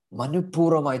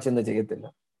മനഃപൂർവ്വമായി ചെന്ന് ചെയ്യത്തില്ല.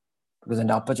 ബിക്കോസ്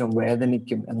എൻ്റെ അപ്പച്ചൻ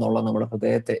വേദനിക്കും എന്നുള്ള നമ്മുടെ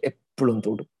ഹൃദയത്തെ എപ്പോഴും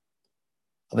തൊടും.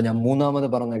 അപ്പൊ ഞാൻ മൂന്നാമത്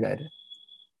പറഞ്ഞ കാര്യം,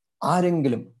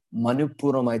 ആരെങ്കിലും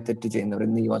മനഃപൂർവ്വമായി തെറ്റ് ചെയ്യുന്നവർ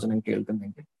ഇന്ന് ഈ വചനം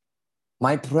കേൾക്കുന്നെങ്കിൽ,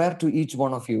 my prayer to each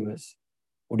one of you is,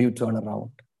 would you turn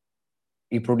around?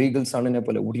 ഈ prodigal son-നെ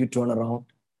പോലെ, would you turn around?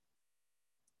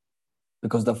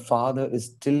 Because the Father is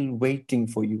still waiting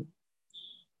for you.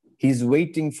 He's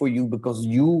waiting for you because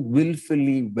you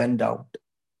willfully went out.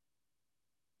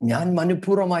 ഞാൻ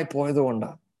മനഃപൂർവ്വമായി പോയത്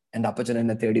കൊണ്ടാണ് എൻ്റെ അപ്പച്ചൻ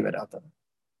എന്നെ തേടി വരാത്തത്.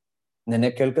 എന്നെ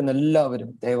കേൾക്കുന്ന എല്ലാവരും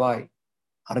ദയവായി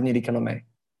അറിഞ്ഞിരിക്കണമേ,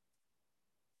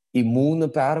 ഈ 3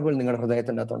 പാരബിൾ നിങ്ങളുടെ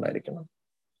ഹൃദയത്തിൻ്റെ അകത്തുണ്ടായിരിക്കണം.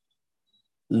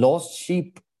 ലോസ്റ്റ്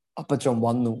ഷീപ്പ്, അപ്പച്ചൻ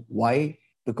വന്നു. Why?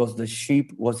 Because the sheep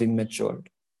was immatured.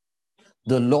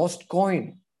 The lost coin,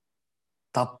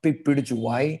 തപ്പിപ്പിടിച്ചു.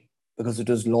 Why? Because it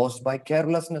was lost by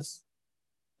carelessness.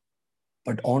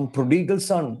 But on prodigal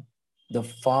son, the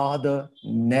father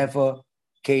never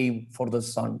came for the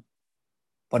son,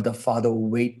 but the father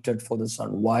waited for the son.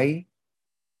 Why?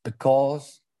 Because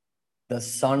the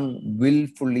son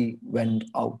willfully went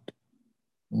out.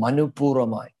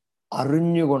 മനഃപൂർവ്വമായി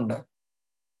അറിഞ്ഞുകൊണ്ട്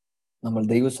നമ്മൾ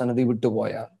ദൈവസന്നിധി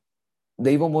വിട്ടുപോയാൽ,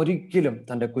 ദൈവം ഒരിക്കലും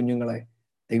തൻ്റെ കുഞ്ഞുങ്ങളെ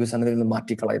ദൈവസന്നിധിയിൽ നിന്ന്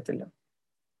മാറ്റിക്കളയത്തില്ല.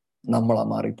 നമ്മളാ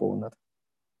മാറിപ്പോകുന്നത്.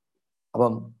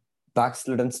 അപ്പം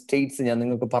ബാക്ക്സ്ലിഡൻ സ്റ്റേറ്റ്സ് ഞാൻ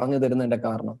നിങ്ങൾക്ക് പറഞ്ഞു തരുന്നതിന്റെ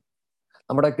കാരണം,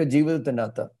 നമ്മുടെയൊക്കെ ജീവിതത്തിൻ്റെ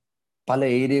അകത്ത് പല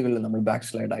ഏരിയകളിൽ നമ്മൾ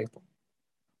ബാക്ക്സ്ലൈഡ് ആയിപ്പോൾ.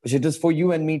 പക്ഷെ it is for you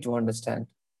and me to understand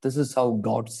this is how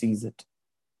God sees it.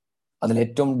 അതിൽ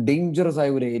ഏറ്റവും ഡേഞ്ചറസ്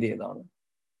ആയ ഒരു ഏരിയ ഇതാണ്.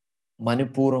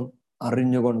 മനഃപൂർവ്വം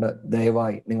അറിഞ്ഞുകൊണ്ട്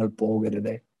ദയവായി നിങ്ങൾ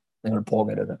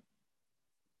പോകരുത്.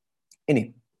 ഇനി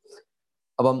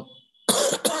അപ്പം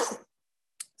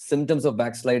സിംറ്റംസ് ഓഫ്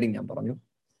ബാക്ക് സ്ലൈഡിങ് ഞാൻ പറഞ്ഞു.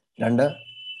 2,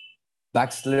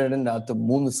 ബാക്ക് സ്ലൈഡിന്റെ അകത്ത്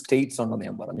 3 സ്റ്റേറ്റ്സ് ഉണ്ടെന്ന്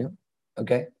ഞാൻ പറഞ്ഞു.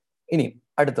 ഓക്കെ, ഇനി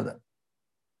അടുത്തത്,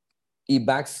 ഈ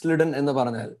ബാക്ക് സ്ലിഡൻ എന്ന്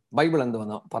പറഞ്ഞാൽ ബൈബിൾ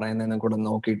എന്തുവെന്ന് പറയുന്നതിനെ കൂടെ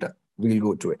നോക്കിയിട്ട് we'll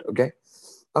go to it. Okay,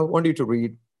 I want you to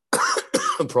read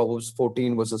Proverbs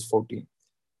 14 verses 14.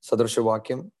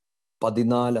 സദൃശവാക്യം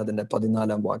 14 അതിന്റെ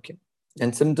 14 വാക്യം. ഞാൻ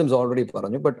സിംറ്റംസ് ഓൾറെഡി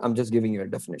പറഞ്ഞു, but I'm just giving you a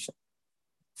definition.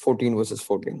 14 verses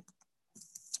 14.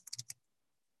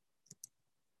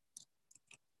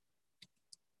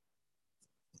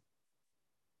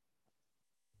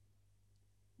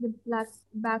 The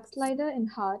backslider in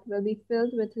heart will be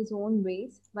filled with his own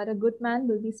ways, but a good man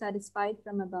will be satisfied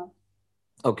from above.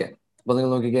 Okay, അപ്പോൾ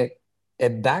നിങ്ങൾ നോക്കിക്കേ, a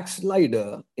backslider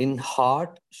in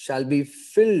heart shall be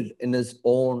filled in his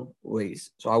own ways.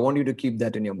 So I want you to keep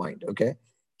that in your mind. Okay,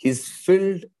 he's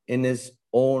filled in his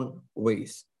own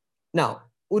ways. Now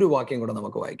ഒരു വാക്യം കൂടെ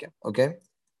നമുക്ക് വായിക്കാം. Okay,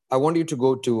 I want you to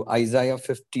go to Isaiah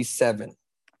 57.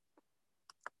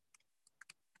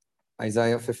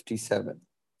 Isaiah 57.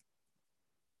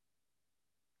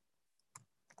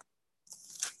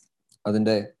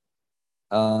 അതിന്റെ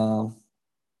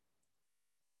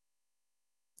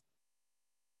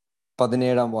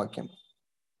 17 വാക്യം.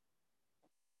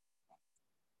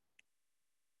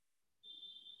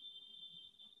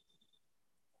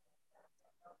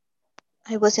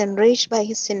 I was enraged by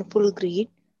his sinful greed.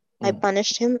 I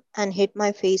punished him and hid my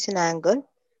face in anger,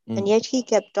 and yet he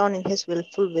kept on in his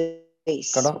willful ways.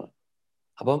 കേട്ടോ,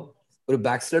 അപ്പം ഒരു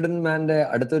ബാക്ക്സ്ലൈഡൻ മാന്റെ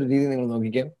അടുത്തൊരു രീതി നിങ്ങൾ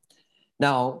നോക്കിക്കേ.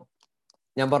 Now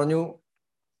ഞാൻ പറഞ്ഞു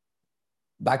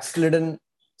ബാക്ക്സ്ലിഡൻ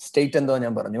സ്റ്റേറ്റ് എന്തോ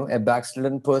ഞാൻ പറഞ്ഞു. A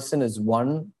backslidden person is one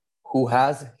who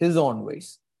has his own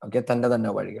ways. Okay,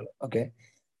 തന്റെ വഴികൾ. ഓക്കെ,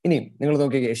 ഇനി നിങ്ങൾ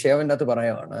നോക്കിക്കേ, യെശയ്യാവിന്റെ അകത്ത്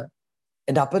പറയുകയാണ്,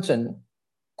 എൻ്റെ അപ്പച്ചൻ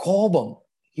കോപം,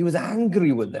 he was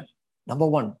angry with them. Number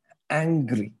 1,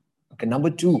 angry. Okay,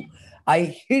 number 2, I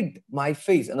hid my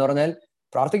face. എന്ന് പറഞ്ഞാൽ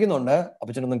പ്രാർത്ഥിക്കുന്നുണ്ട്,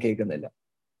 അപ്പച്ചനൊന്നും കേൾക്കുന്നില്ല.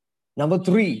 Number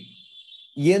 3,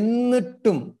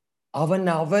 എന്നിട്ടും അവൻ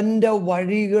അവന്റെ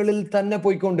വഴികളിൽ തന്നെ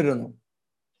പോയിക്കൊണ്ടിരുന്നു.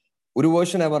 ഒരു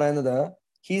വേർഷനാ പറയുന്നത്,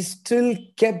 he still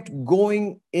kept going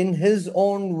in his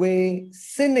own way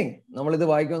sinning. നമ്മളിത്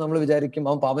വായിക്കുമ്പോൾ നമ്മൾ വിചാരിക്കും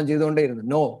അവൻ പാപം ചെയ്തുകൊണ്ടേയിരുന്നു.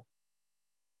 നോ,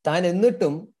 താൻ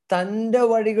എന്നിട്ടും തന്റെ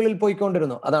വഴികളിൽ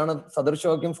പോയിക്കൊണ്ടിരുന്നു. അതാണ്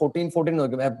സദൃശവാക്യം 14:14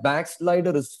 നോക്കും. A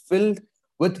backslider is filled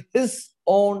with his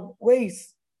own ways.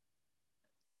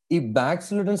 ഈ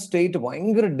ബാക്ക്സ്ലിഡൻ സ്റ്റേറ്റ്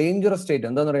ഭയങ്കര ഡേഞ്ചറസ് സ്റ്റേറ്റ്.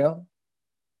 എന്താണെന്നറിയാം,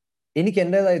 എനിക്ക്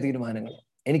എന്റേതായ തീരുമാനങ്ങൾ,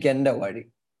 എനിക്ക് എന്റെ വഴി.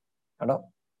 കേട്ടോ,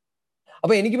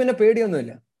 അപ്പൊ എനിക്ക് പിന്നെ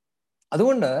പേടിയൊന്നുമില്ല.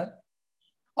 അതുകൊണ്ട്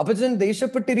അപ്പച്ചൻ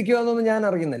ദേഷ്യപ്പെട്ടിരിക്കുക എന്നൊന്നും ഞാൻ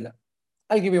അറിയുന്നില്ല.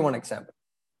 I'll give you one example.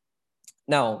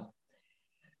 Now,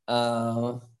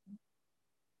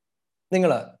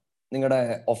 നിങ്ങളുടെ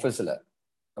ഓഫീസിൽ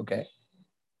ഓക്കെ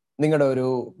നിങ്ങളുടെ ഒരു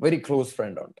വെരി ക്ലോസ്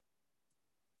ഫ്രണ്ട് ഉണ്ട്.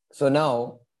 സോ നൗ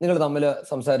നിങ്ങൾ തമ്മിൽ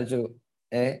സംസാരിച്ചു,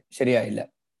 ശരിയായില്ല,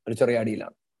 ഒരു ചെറിയ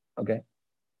അടിയിലാണ്. ഓക്കെ,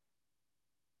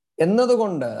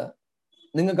 എന്നതുകൊണ്ട്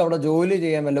നിങ്ങൾക്ക് അവിടെ ജോലി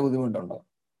ചെയ്യാൻ വല്ല ബുദ്ധിമുട്ടുണ്ടോ?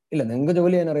 ഇല്ല, നിങ്ങൾക്ക്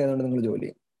ജോലി ചെയ്യാൻ അറിയാതുകൊണ്ട് നിങ്ങൾ ജോലി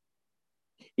ചെയ്യും.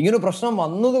 ഇങ്ങനെ പ്രശ്നം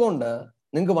വന്നതുകൊണ്ട്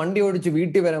നിങ്ങൾക്ക് വണ്ടി ഓടിച്ച്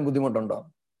വീട്ടിൽ വരാൻ ബുദ്ധിമുട്ടുണ്ടോ?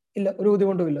 ഇല്ല, ഒരു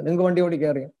ബുദ്ധിമുട്ടും ഇല്ല. നിങ്ങൾക്ക് വണ്ടി ഓടിക്കാൻ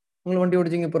അറിയാം, നിങ്ങൾ വണ്ടി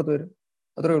ഓടിച്ചെങ്കിൽ ഇപ്പുറത്ത് വരും,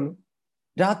 അത്രേ ഉള്ളൂ.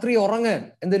 രാത്രി ഉറങ്ങാൻ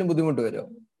എന്തെങ്കിലും ബുദ്ധിമുട്ട് വരുമോ?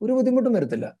 ഒരു ബുദ്ധിമുട്ടും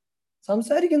വരത്തില്ല.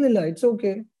 സംസാരിക്കുന്നില്ല, it's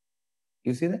okay.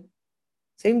 You see that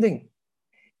same thing.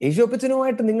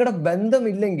 യേശുപ്പച്ചനുമായിട്ട് നിങ്ങളുടെ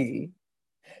ബന്ധമില്ലെങ്കിൽ,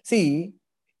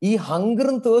 ഈ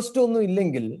ഹങ്കറും തേഴ്സ്റ്റും ഒന്നും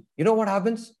ഇല്ലെങ്കിൽ, യു നോ വാട്ട്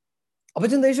ഹാപ്പൻസ്?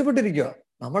 അപ്പച്ചൻ ദേഷ്യപ്പെട്ടിരിക്കുക,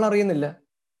 നമ്മൾ അറിയുന്നില്ല.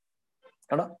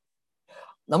 കേട്ടോ,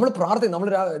 നമ്മൾ പ്രാർത്ഥിക്കും. നമ്മൾ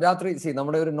രാത്രി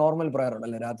നമ്മുടെ ഒരു നോർമൽ പ്രയർ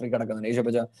ഉണ്ടല്ലേ, രാത്രി കിടക്കുന്നത്,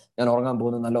 യേശുപ്പച്ച ഞാൻ ഉറങ്ങാൻ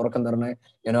പോകുന്നു, നല്ല ഉറക്കം തരണേ,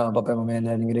 ഞാൻ പപ്പ മമ്മ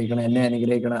എന്നെ അനുഗ്രഹിക്കണേ, എന്നെ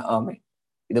അനുഗ്രഹിക്കണേ, ആമേ.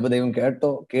 ഇതിപ്പോ ദൈവം കേട്ടോ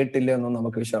കേട്ടില്ല എന്നൊന്നും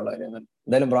നമുക്ക് വിഷയമുള്ള കാര്യം.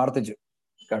 എന്തായാലും പ്രാർത്ഥിച്ചു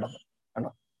കേട്ടോ.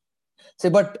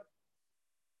 ബട്ട്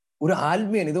ഒരു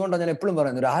ആത്മീയൻ, ഇതുകൊണ്ടാണ് ഞാൻ എപ്പോഴും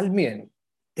പറയുന്നത്, ഒരു ആത്മീയൻ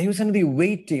ദൈവസന്നിധി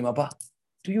വെയിറ്റ് ചെയ്യും. അപ്പാ,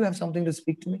 do you have something to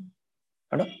speak to me?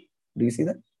 കേട്ടോ, ഡു യു സീ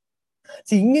ദാറ്റ്?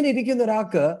 ഇങ്ങനെ ഇരിക്കുന്ന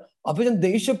ഒരാൾക്ക് അപ്പച്ചൻ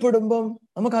ദേഷ്യപ്പെടുമ്പം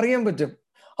നമുക്കറിയാൻ പറ്റും,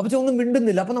 അപ്പച്ചൻ ഒന്നും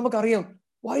മിണ്ടുന്നില്ല. അപ്പൊ നമുക്കറിയാം,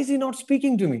 why is he not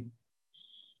speaking to me?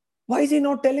 Why is he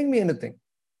not telling me anything?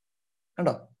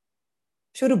 കണ്ടോ?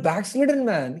 പക്ഷെ ഒരു backslidden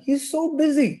man, he is so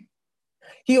busy.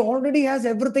 He already has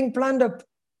everything planned up.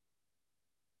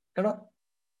 കേട്ടോ,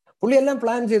 പുള്ളി എല്ലാം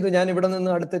പ്ലാൻ ചെയ്തു. ഞാൻ ഇവിടെ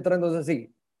നിന്ന് അടുത്ത ഇത്രയും ദിവസം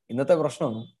ഇന്നത്തെ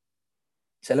പ്രശ്നം,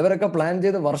 ചിലവരൊക്കെ പ്ലാൻ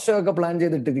ചെയ്ത് വർഷമൊക്കെ പ്ലാൻ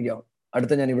ചെയ്തിട്ടിരിക്കാം.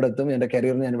 അടുത്ത ഞാൻ ഇവിടെ എത്തും, എന്റെ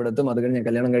കരിയറിന് ഞാൻ ഇവിടെ എത്തും, അത് കഴിഞ്ഞ് ഞാൻ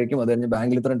കല്യാണം കഴിക്കും, അത് കഴിഞ്ഞ്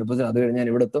ബാങ്കിൽ ഇത്രയും ഡെപ്പോസിറ്റ്, അത് കഴിഞ്ഞ് ഞാൻ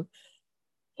ഇവിടെ എത്തും.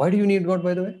 Why do you need God,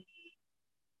 by the way?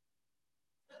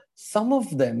 Some of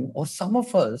them, or some of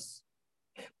us,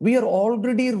 we are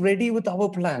already ready with our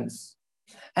plans,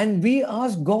 and we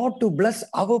ask God to bless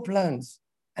our plans.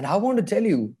 And I want to tell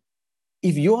you,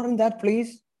 if you are in that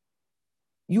place,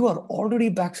 you are already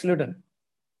backslidden.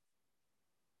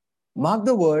 Mark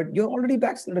the word, you're already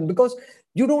backslidden, because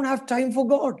you don't have time for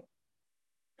God.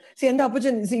 എന്റെ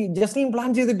അപ്പച്ചൻ Justin plan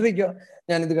ചെയ്തിട്ടിരിക്കുക,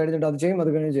 ഞാൻ ഇത് കഴിഞ്ഞിട്ട് അത് ചെയ്യും, അത്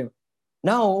കഴിഞ്ഞ് ചെയ്യും.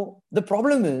 Now the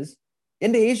problem is,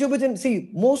 എന്റെ യേശുപ്പച്ചൻ,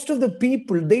 most of the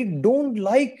people, they don't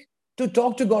like to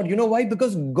talk to God. You know why?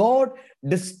 Because God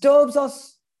disturbs us.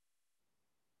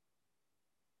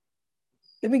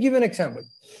 Let me give you an example.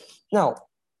 Now,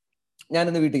 ഞാൻ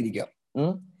ഇന്ന് വീട്ടിൽ ഇരിക്കാം.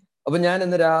 അപ്പൊ ഞാൻ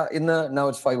ഇന്ന് now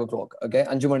it's 5 o'clock. Okay,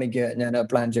 5 മണിക്ക് ഞാൻ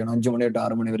പ്ലാൻ ചെയ്യണം. 5 മണി തൊട്ട്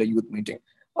 6 മണി വരെ യൂത്ത് മീറ്റിംഗ്.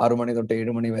 6 മണി തൊട്ട്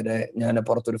 7 മണി വരെ ഞാൻ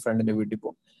പുറത്തൊരു ഫ്രണ്ടിന്റെ വീട്ടിൽ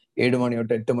പോകും. 7 മണി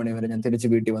തൊട്ട് 8 മണി വരെ ഞാൻ തിരിച്ച്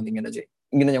വീട്ടിൽ വന്ന് ഇങ്ങനെ ചെയ്യും.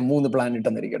 ഇങ്ങനെ ഞാൻ 3 പ്ലാൻ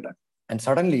ഇട്ടെന്നിരിക്കട്ടെ. ആൻഡ്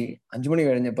സഡൻലി 5 മണി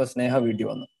കഴിഞ്ഞപ്പോൾ സ്നേഹ വീട്ടിൽ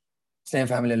വന്നു. സ്നേഹ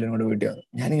ഫാമിലി എല്ലാവരും കൂടെ വീട്ടിൽ വന്നു.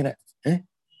 ഞാനിങ്ങനെ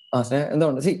സ്നേഹ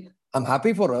എന്തുകൊണ്ട് I'm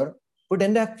happy for her, but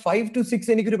എന്റെ 5 to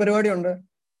 6 എനിക്കൊരു പരിപാടി ഉണ്ട്.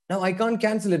 Now I can't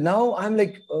cancel it. Now I'm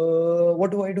like, what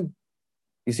do I do?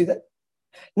 You see that?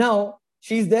 Now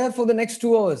she's there for the next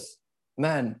 2 hours.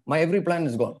 Man, my every plan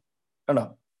is gone.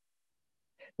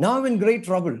 Now I'm in great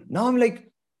trouble. Now I'm like,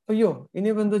 ayyo,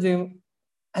 inippo endu cheyum?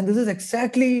 And this is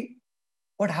exactly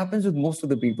what happens with most of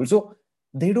the people. So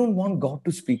they don't want God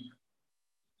to speak.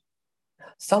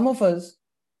 Some of us,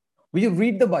 we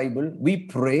read the Bible, we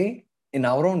pray in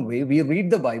our own way, we read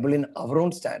the Bible in our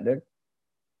own standard.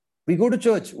 We go to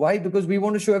church. Why? Because we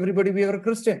want to show everybody we are a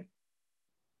Christian.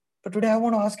 But today I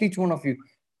want to ask each one of you,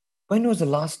 when was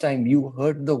the last time you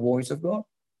heard the voice of God?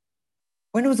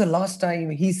 When was the last time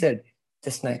he said,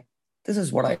 Jasnai, this is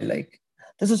what I like.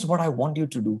 This is what I want you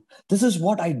to do. This is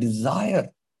what I desire.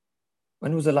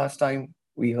 When was the last time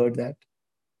we heard that?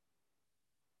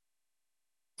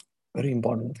 Very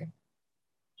important thing.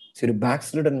 See, a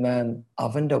backslidden man,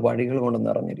 അവന്റെ വഴികൾ കൊണ്ട്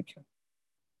നിറഞ്ഞിരിക്കും.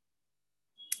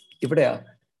 ഇവിടെയാ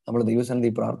നമ്മൾ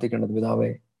ദൈവസന്നിധി പ്രാർത്ഥിക്കേണ്ടത്.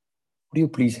 പിതാവേ, would you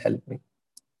please help me?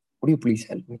 Would you please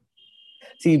help me?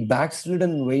 See,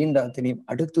 backslidden വേണ്ട ഇനിയും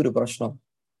അടുത്തൊരു പ്രശ്നം.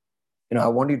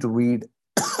 I want you to read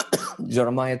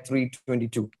Jeremiah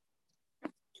 3:22.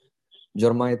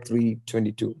 Jeremiah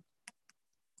 3:22.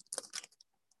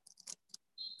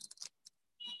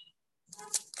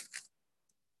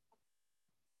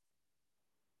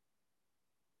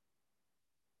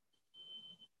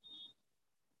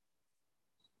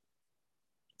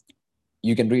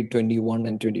 You can read 21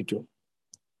 and 22.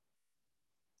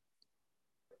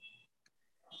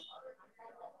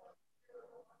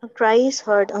 A cry is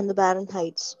heard on the barren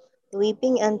heights, the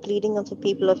weeping and pleading of the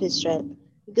people of Israel,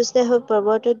 because they have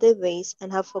perverted their ways and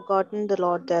have forgotten the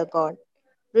Lord their God.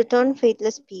 Return,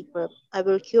 faithless people, I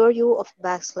will cure you of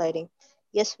backsliding.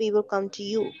 Yes, we will come to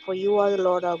you, for you are the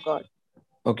Lord our God.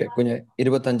 Okay, കുഞ്ഞ്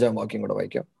 25-ാം വാക്യം കൂടെ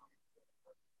വായിക്കാം.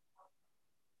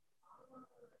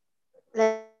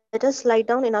 Let us lie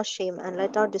down in our shame and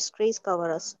let our disgrace cover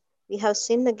us. We have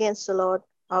sinned against the Lord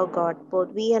our God, both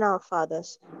we and our fathers.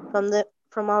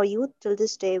 From our youth till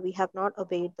this day we have not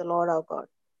obeyed the Lord our God.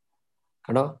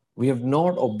 കടോ, we have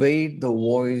not obeyed the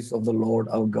voice of the Lord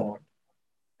our God.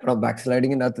 കടോ, back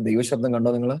സ്ലൈഡിങ്ങിൻ്റെ അകത്ത് ദൈവശബ്ദം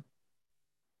കണ്ടോ നിങ്ങൾ?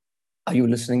 Are you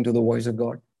listening to the voice of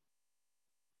God?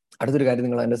 അടുത്തൊരു കാര്യം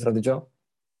നിങ്ങൾ അതിനെ ശ്രദ്ധിച്ചോ.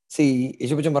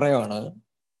 യേശുപ്പച്ചൻ പറയുവാണ്,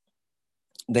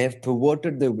 they have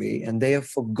perverted their way and they have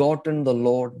forgotten the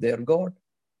Lord their God.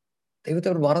 ദൈവത്തെ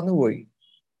അവർ മറന്നുപോയി.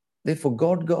 They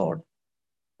forgot God.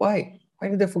 Why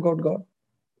did they forgot God?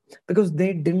 Because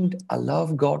they didn't allow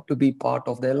God to be part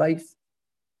of their life.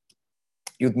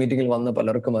 Youth മീറ്റിംഗിൽ വന്ന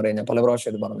പലർക്കും അറിയാം, ഞാൻ പല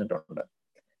പ്രാവശ്യം ഇത് പറഞ്ഞിട്ടുണ്ട്.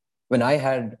 When I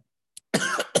had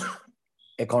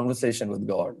a conversation with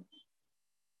God,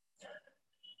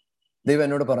 ദൈവം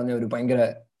എന്നോട് പറഞ്ഞ ഒരു ഭയങ്കര,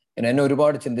 എന്നെ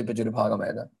ഒരുപാട് ചിന്തിപ്പിച്ച ഒരു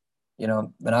ഭാഗമായത്,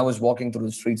 when I was walking through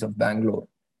the streets of Bangalore,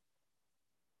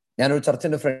 ഞാനൊരു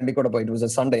ചർച്ചിന്റെ ഫ്രണ്ടിൽ കൂടെ പോയി. It was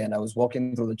a Sunday and I was walking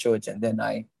through the church and then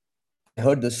I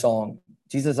heard this song,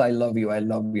 Jesus I love you, I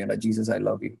love you, and Jesus I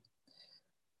love you.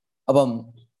 അപ്പം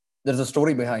there's a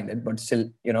story behind it, but still,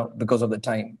 because of the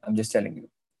time, I'm just telling you.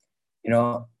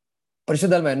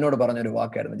 പരിശുദ്ധാത്മ എന്നോട് പറഞ്ഞൊരു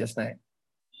വാക്കായിരുന്നു just now.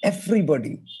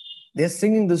 Everybody, they're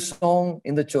singing this song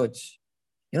in the church.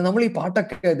 നമ്മൾ ഈ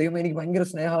പാട്ടൊക്കെ ദൈവം എനിക്ക് ഭയങ്കര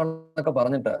സ്നേഹമാണെന്നൊക്കെ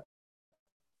പറഞ്ഞിട്ട്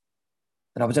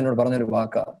അപ്പച്ചനോട് പറഞ്ഞൊരു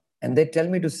വാക്കാ. And they tell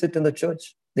me to sit in the church.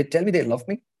 They tell me they love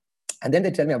me. And then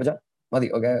they tell me, Abacha, Madi,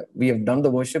 okay, we have done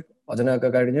the worship. Vajanaka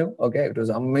കഴിഞ്ഞു. Okay, it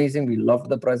was amazing. We loved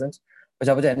the presence.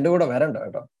 പക്ഷെ അപ്പച്ച എൻ്റെ കൂടെ വരണ്ട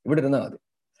കേട്ടോ, ഇവിടെ ഇരുന്നാൽ മതി.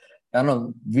 കാരണം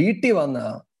വീട്ടിൽ വന്ന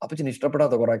അപ്പച്ചന്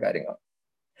ഇഷ്ടപ്പെടാത്ത കുറെ കാര്യങ്ങൾ.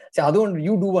 അതുകൊണ്ട്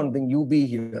you do one thing, you be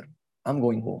here. I'm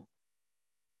going home.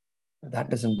 That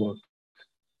doesn't work.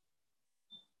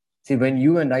 See, when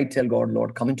you and I tell God,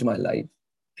 Lord, come into my life,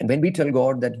 and when we tell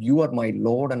God that you are my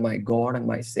Lord and my God and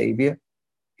my Savior,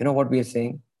 you know what we are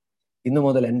saying? ഇന്നു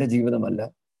മുതൽ എൻ്റെ ജീവിതമല്ല,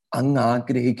 അങ്ങ്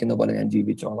ആഗ്രഹിക്കുന്ന പോലെ ഞാൻ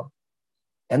ജീവിച്ചോളാം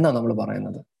എന്നാ നമ്മൾ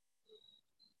പറയുന്നത്.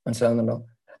 മനസ്സിലാവുന്നുണ്ടോ?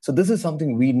 So this is something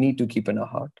we need to keep in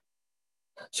our heart.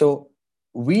 So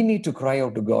we need to cry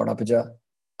out to God, Appaja,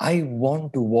 I want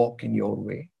to walk in your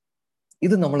way.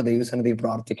 ഇത് നമ്മൾ ദൈവസന്നിധിയിൽ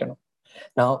പ്രാർത്ഥിക്കണം.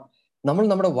 Now, നമ്മൾ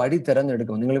നമ്മുടെ വഴി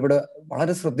തിരഞ്ഞെടുക്കും. നിങ്ങൾ ഇവിടെ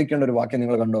വളരെ ശ്രദ്ധിക്കേണ്ട ഒരു വാക്യം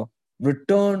നിങ്ങൾ കണ്ടോ?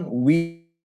 Return we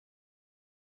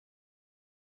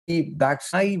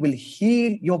I will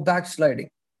heal your backsliding.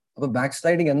 അപ്പൊ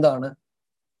ബാക്ക്സ്ലൈഡിങ് എന്താണ്?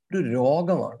 ഒരു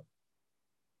രോഗമാണ്.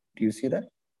 Do you see that?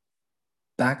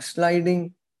 Backsliding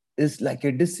is like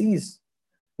a disease.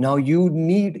 Now you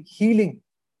need healing.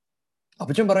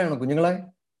 അപ്പച്ചൻ പറയണം, കുഞ്ഞുങ്ങളെ,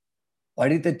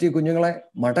 വഴി തെറ്റി കുഞ്ഞുങ്ങളെ,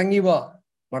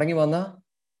 മടങ്ങി വന്നാ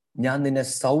ഞാൻ നിന്നെ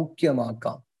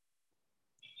സൗഖ്യമാക്കാം.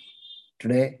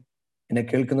 ടുഡേ എന്നെ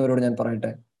കേൾക്കുന്നവരോട് ഞാൻ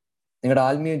പറയട്ടെ, നിങ്ങളുടെ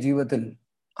ആത്മീയ ജീവിതത്തിൽ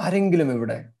ആരെങ്കിലും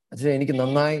ഇവിടെ, എനിക്ക്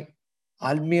നന്നായി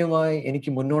ആത്മീയമായി എനിക്ക്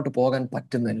മുന്നോട്ട് പോകാൻ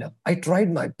പറ്റുന്നില്ല, ഐ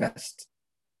ട്രൈഡ് മൈ ബെസ്റ്റ്,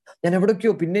 ഞാൻ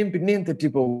എവിടേക്കോ പിന്നെയും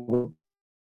തെറ്റിപ്പോകും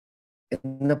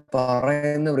എന്ന്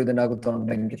പറയുന്നവർ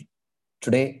ഇതിനകത്തുണ്ടെങ്കിൽ,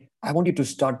 today I want you to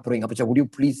start praying. അപ്പച്ചാ, would you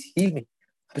please heal me?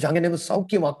 അപ്പച്ചാ, അങ്ങനെ ഒന്ന്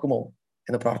സൗഖ്യമാക്കുമോ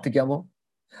എന്ന് പ്രാർത്ഥിക്കാമോ?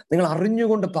 നിങ്ങൾ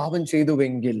അറിഞ്ഞുകൊണ്ട് പാപം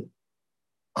ചെയ്തുവെങ്കിൽ,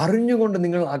 അറിഞ്ഞുകൊണ്ട്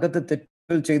നിങ്ങൾ അകത്ത്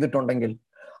തെറ്റുകൾ ചെയ്തിട്ടുണ്ടെങ്കിൽ,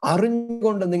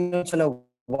 അറിഞ്ഞുകൊണ്ട് നിങ്ങൾ ചില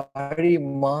വഴി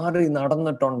മാറി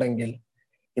നടന്നിട്ടുണ്ടെങ്കിൽ,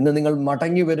 ഇന്ന് നിങ്ങൾ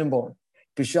മടങ്ങി വരുമ്പോൾ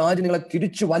പിശാച് നിങ്ങളെ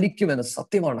തിരിച്ചു വലിക്കുമെന്ന്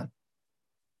സത്യമാണ്.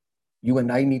 You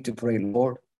and I need to pray,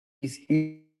 Lord, please heal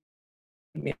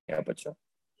me.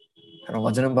 കാരണം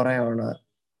വചനം പറയാണ്,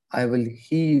 I will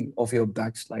heal of your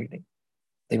backsliding.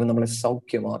 ദൈവം നമ്മളെ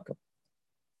സൗഖ്യമാക്കും.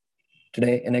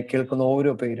 Today, എന്നെ കേൾക്കുന്ന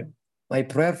ഓരോ പേരും, my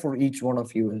prayer for each one of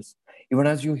you is, even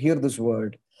as you hear this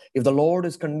word, if the Lord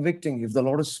is convicting you, if the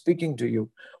Lord is speaking to you,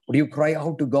 would you cry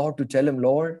out to God to tell him,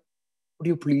 Lord, would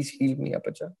you please heal me,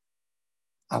 Appacha?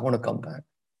 I want to come back.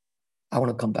 I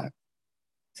want to come back.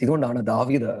 See, ഇതുകൊണ്ടാണ്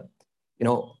ദാവീദ്,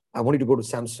 I want you to go to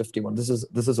Psalms 51.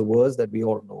 This is a verse that we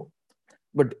all know.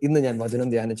 But ഇന്ന് ഞാൻ വചനം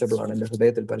ധ്യാനിച്ചപ്പോഴാണ് എൻ്റെ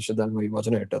ഹൃദയത്തിൽ പരിശുദ്ധാത്മാവ് ഈ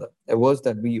വചനം ഇട്ടത്. A verse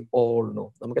that we all know.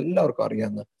 നമുക്ക് എല്ലാവർക്കും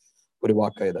അറിയാവുന്ന ഒരു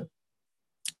വാക്കായത്.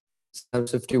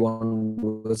 Psalms 51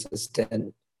 verses 10.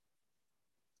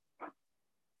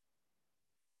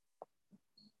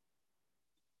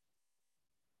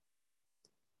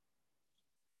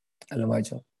 എല്ലാം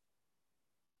വായിച്ചോ?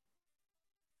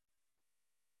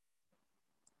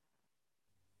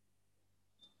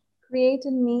 Create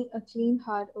in me a clean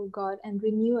heart, O God, and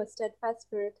renew a steadfast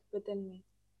spirit within me.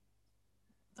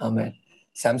 Amen.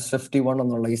 Psalms 51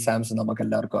 എന്നുള്ള ഈ സാംസ് നമുക്ക്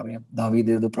എല്ലാവർക്കും അറിയാം.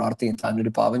 ദാവീദ് ഇത് പ്രാർത്ഥിക്കും, താൻ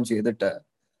ഒരു പാപം ചെയ്തിട്ട്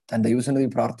താൻ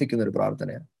ദൈവസന്നിധിയിൽ പ്രാർത്ഥിക്കുന്ന ഒരു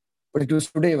പ്രാർത്ഥനയാണ്. But it was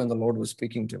today when the Lord was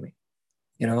speaking to me.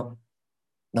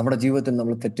 നമ്മുടെ ജീവിതത്തിൽ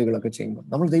നമ്മൾ തെറ്റുകളൊക്കെ ചെയ്യുമ്പോൾ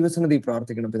നമ്മൾ ദൈവസന്നിധിയിൽ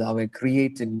പ്രാർത്ഥിക്കണം, പിതാവേ,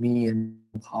 create in me a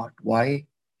new heart. Why?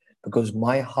 because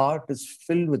my heart is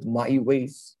filled with my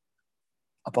ways.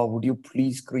 Appa, would you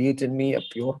please create in me a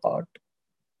pure heart?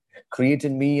 Create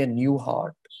in me a new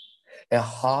heart, a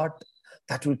heart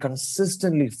that will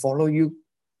consistently follow you,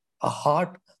 a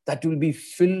heart that will be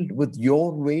filled with your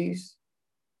ways.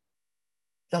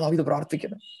 ദാവീദ്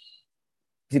പ്രാർത്ഥിക്കുന്നത്.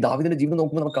 ദാവീദിന്റെ ജീവിതം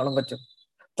നോക്കുമ്പോൾ നമുക്ക് കാണാൻ പറ്റും.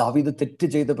 ദാവീദ് തെറ്റ്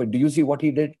ചെയ്തപ്പോൾ, do you see what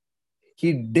he did? He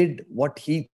did what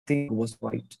he think was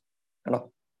right.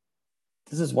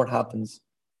 This is what happens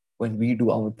when we do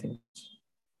our things.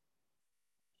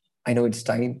 I know it's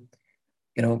time,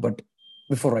 but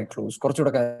before I close,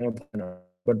 കുറച്ചുകൂടെ കാര്യങ്ങൾ പറയാനുണ്ട്.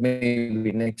 But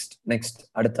maybe next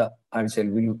അടുത്ത ആഴ്ചയിൽ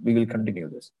we will continue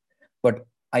this. But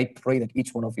I pray that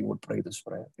each one of you would pray this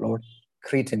prayer. Lord,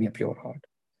 create in me a pure heart.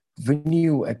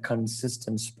 Renew a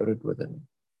consistent spirit within.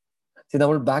 See,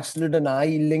 നമ്മൾ backslidden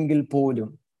ആയില്ലെങ്കിൽ പോലും,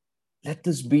 let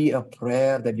this be a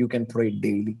prayer that you can pray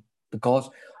daily, because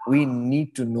we need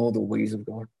to know the ways of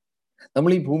God.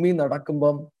 നമ്മൾ ഈ ഭൂമിയിൽ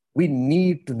നടക്കുമ്പം we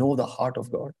need to know the heart of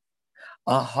God.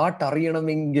 ആ heart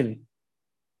അറിയണമെങ്കിൽ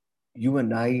you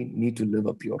and I need to live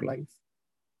a pure life.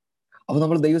 അപ്പൊ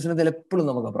നമ്മൾ ദൈവസന്നിധിയിൽ എപ്പോഴും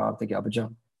നമുക്ക് പ്രാർത്ഥിക്കാം, അപ്പച്ച,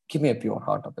 give me a pure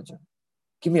heart, അപ്പച്ച,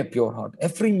 give me a pure heart.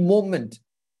 Every moment,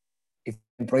 if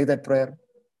you pray that prayer,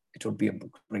 it would be a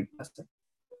great blessing.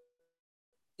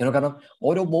 കാരണം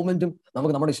ഓരോ മൊമെന്റും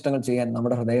നമുക്ക് നമ്മുടെ ഇഷ്ടങ്ങൾ ചെയ്യാൻ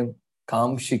നമ്മുടെ ഹൃദയം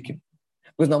കാംക്ഷിക്കും.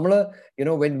 Because നമ്മൾ,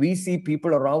 when we see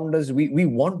people around us, we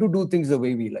want to do things the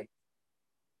way we like.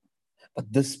 But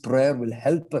this prayer will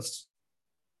help us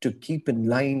to keep in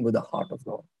line with the heart of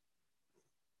God.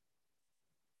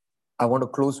 I want to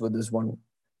close with this one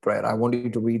prayer. I want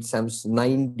you to read Psalms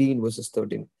 19 verses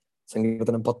 13.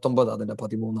 സങ്കീർത്തനം 19 അതിന്റെ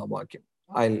 13 വാക്യം.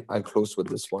 I'll close with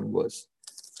this one verse.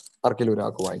 ആർക്കെങ്കിലും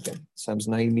ഒരാൾക്ക് വായിക്കാം. Psalms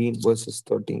 19 verses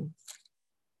 13.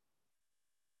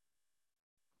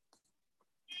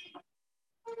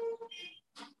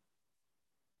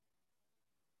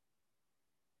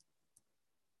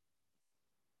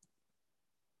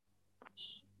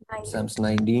 Psalms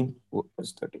 19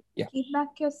 verse 13. Yeah. Keep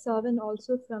back your servant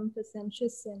also from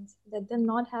presumptuous sins. Let them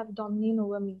not have dominion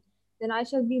over me. Then I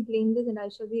shall be blameless and I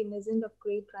shall be innocent of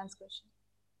great transgression.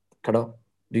 Kada,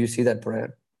 do you see that prayer?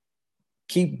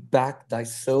 Keep back thy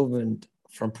servant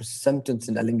from presumptuous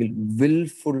sin, അല്ലെങ്കിൽ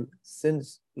willful sins.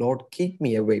 Lord, keep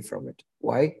me away from it.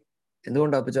 Why?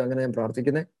 എന്തുകൊണ്ടാ അപ്പച്ച അങ്ങനെ ഞാൻ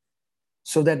പ്രാർത്ഥിക്കുന്നത്?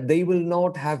 So that they will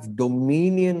not have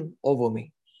dominion over me.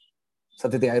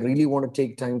 Satyate, I really want to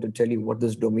take time to tell you what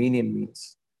this dominion means.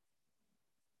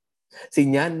 See,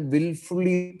 ഞാൻ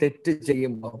willfully തെറ്റ്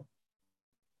ചെയ്യുമ്പോൾ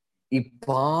ഈ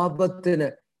പാപത്തിന്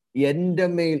എൻ്റെ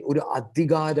മേൽ ഒരു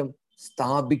അധികാരം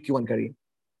സ്ഥാപിക്കുവാൻ കഴിയും.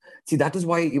 See, that is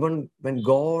why even when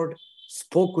God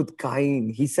spoke with Cain,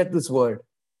 he said this word,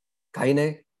 Caine,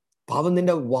 പാപം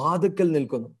നിന്റെ വാതിക്കൽ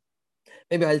നിൽക്കുന്നു.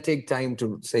 Maybe I'll take time to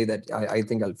say that. I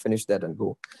think I'll finish that and go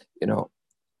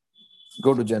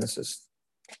to Genesis.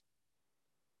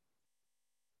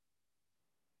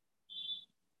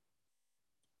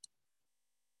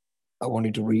 I want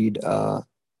you to read,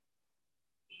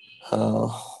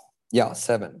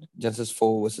 7. Genesis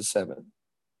 4 verses 7.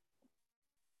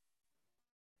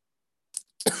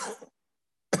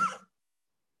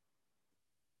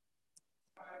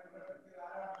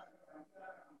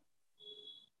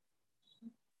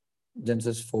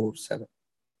 Genesis 4:7.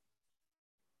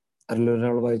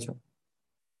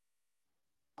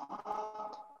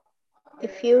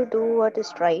 If you do what is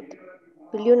right,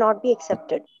 will you not be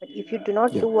accepted? But if you do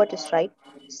not do what is right,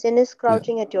 sin is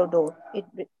crouching at your door.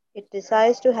 It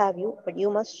desires to have you, but you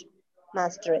must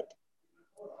master it.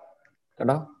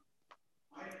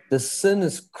 The sin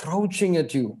is crouching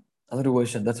at you. Another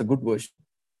version, that's a good version.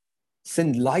 Sin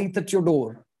lies at your door.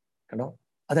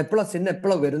 Sin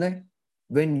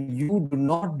when you do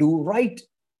not do right.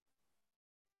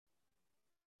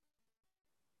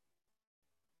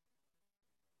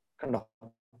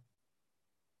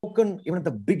 Even at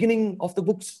the beginning of the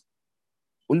books,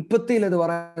 ഉൽപ്പത്തിയിൽ അത്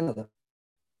പറയുന്നത്.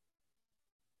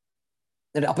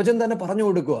 അപ്പച്ചൻ തന്നെ പറഞ്ഞു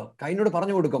കൊടുക്കുക, കൈനോട്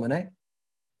പറഞ്ഞു കൊടുക്കുക, മോനെ,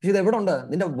 ഇത് എവിടെ ഉണ്ട്?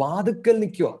 നിന്റെ വാതുക്കൽ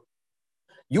നിൽക്കുക.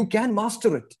 You can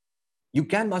master it. You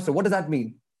can master. What does that mean?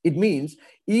 It means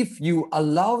if you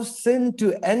allow sin to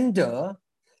enter,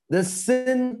 the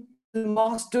sin will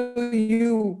master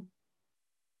you.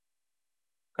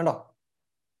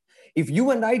 If you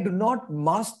and I do not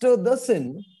master the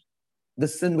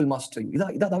sin will master you.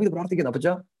 ഇതാ ദാവീദ് പ്രാർത്ഥിക്കുന്നത്. അപ്പച്ച,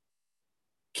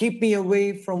 keep me away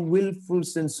from willful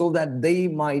sin so that they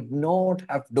might not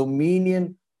have dominion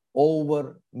over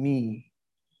me.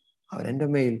 അവൻ എൻ്റെ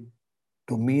മേൽ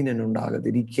dominion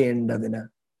ഉണ്ടാകാതിരിക്കേണ്ടതിന്.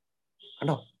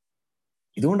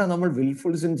 ഇതുകൊണ്ടാണ് നമ്മൾ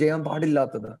wilful sin ചെയ്യാൻ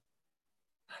പാടില്ലാത്തത്.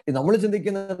 നമ്മൾ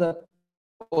ചിന്തിക്കുന്നത്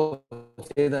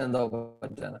ചെയ്ത എന്താ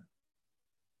പറ്റാണ്.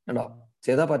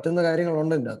 ചെയ്താൽ പറ്റുന്ന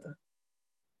കാര്യങ്ങളുണ്ട് ഇതിൻ്റെ അകത്ത്.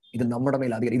 ഇത് നമ്മുടെ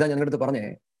മേൽ അധികം. ഇതാ ഞങ്ങളുടെ അടുത്ത് പറഞ്ഞേ,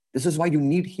 this is why you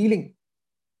need healing.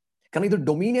 കാരണം ഇത്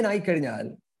ഡൊമീനിയൻ ആയി കഴിഞ്ഞാൽ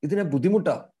ഇതിനെ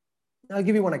ബുദ്ധിമുട്ടാണ്. I'll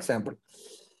give you one example.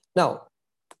 Now,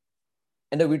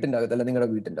 എൻ്റെ വീട്ടിൻ്റെ അകത്ത്, അല്ല നിങ്ങളുടെ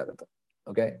വീട്ടിൻ്റെ അകത്ത്,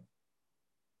 ഓക്കെ,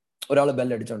 ഒരാൾ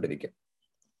ബെല്ലടിച്ചോണ്ടിരിക്കും.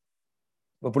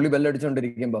 അപ്പൊ പുള്ളി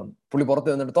ബെല്ലടിച്ചോണ്ടിരിക്കുമ്പം പുള്ളി പുറത്ത്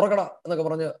നിന്നിട്ട് തുറക്കട എന്നൊക്കെ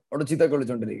പറഞ്ഞ് അവിടെ ചീത്തയൊക്കെ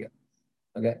വിളിച്ചോണ്ടിരിക്കുക.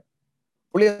 ഓക്കെ,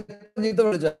 പുള്ളി ചീത്ത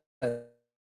വിളിച്ച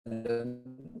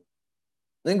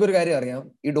നിങ്ങൾക്കൊരു കാര്യം അറിയാം,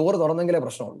 ഈ ഡോർ തുറന്നെങ്കിലേ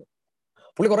പ്രശ്നമുള്ളൂ.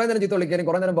 പുള്ളി കുറെ നേരം ചീത്ത വിളിക്കാനും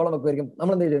കുറെ നേരം ബഹളം വെക്കുമായിരിക്കും.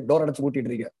 നമ്മൾ എന്ത് ചെയ്യും? ഡോർ അടച്ച്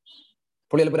പൂട്ടിയിട്ടിരിക്കുക.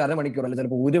 പുള്ളി ചിലപ്പോൾ 1/2 മണിക്കൂർ അല്ല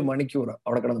ചിലപ്പോൾ 1 മണിക്കൂർ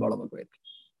അവിടെ കിടന്ന് ബഹളം വെക്കുമായിരിക്കും.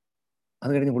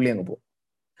 അത് കഴിഞ്ഞ് പുള്ളി അങ്ങ് പോകും.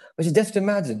 പക്ഷെ ജസ്റ്റ്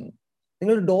ഇമാജിൻ,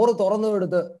 നിങ്ങൾ ഡോർ തുറന്നു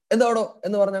എടുത്ത് എന്താണോ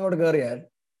എന്ന് പറഞ്ഞ് അങ്ങോട്ട് കയറിയാൽ,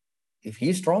 if he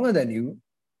stronger than you,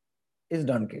 is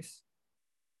done case.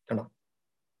 Now,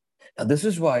 this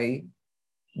is why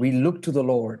we look to the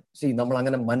Lord. See, നമ്മൾ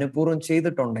അങ്ങനെ മനഃപൂർവ്വം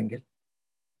ചെയ്തിട്ടുണ്ടെങ്കിൽ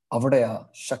അവിടെയാ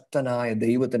ശക്തനായ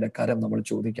ദൈവത്തിന്റെ കരം നമ്മൾ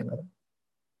ചോദിക്കുന്നത്.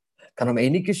 കാരണം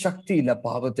എനിക്ക് ശക്തിയില്ല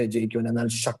പാപത്തെ ജയിക്കുവാൻ, എന്നാൽ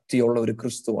ശക്തിയുള്ള ഒരു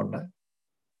ക്രിസ്തു ഉണ്ട്.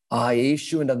 ആ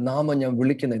യേശുവിന്റെ നാമം ഞാൻ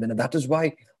വിളിക്കുന്നതിന്. That is why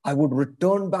I would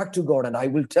return back to God and I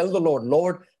will tell the Lord,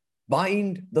 Lord,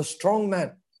 bind the strong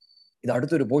man. ഇത്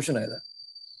അടുത്തൊരു പോർഷൻ ആയത്.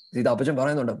 ഇത് അപ്പച്ചൻ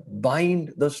പറയുന്നുണ്ട്, bind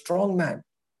the strong man.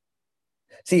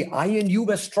 See, I and you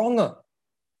were stronger,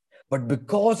 but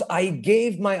because I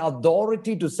gave my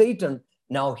authority to Satan,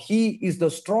 now he is the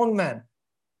strong man.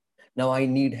 Now I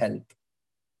need help.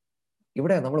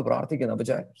 ഇവിടെ നമ്മൾ പ്രാർത്ഥിക്കുന്നത്,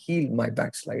 അപ്പച്ച heal my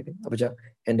back sliding. അപ്പച്ച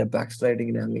എന്റെ back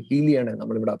സ്ലൈഡിങ്ങിനെ അങ്ങ് heal ചെയ്യണേ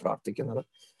നമ്മൾ ഇവിടെ പ്രാർത്ഥിക്കുന്നത്.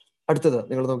 അടുത്തത്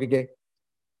നിങ്ങൾ നോക്കിക്കേ,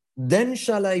 then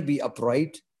shall I be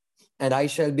upright and I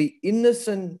shall be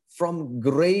innocent from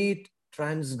great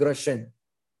transgression.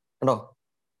 ആണോ?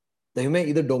 ദൈവമേ,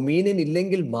 ഇത് ഡൊമീനിയൻ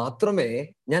ഇല്ലെങ്കിൽ മാത്രമേ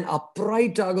ഞാൻ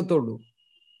അപ്രൈറ്റ് ആകത്തുള്ളൂ.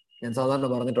 ഞാൻ സാധാരണ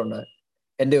പറഞ്ഞിട്ടുണ്ട്,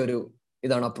 എൻ്റെ ഒരു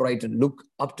ഇതാണ് upright. Look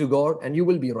up to God and you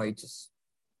will be righteous.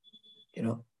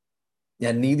 You know,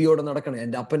 ഞാൻ നീതിയോടെ നടക്കണം.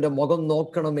 എൻ്റെ അപ്പന്റെ മുഖം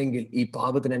നോക്കണമെങ്കിൽ ഈ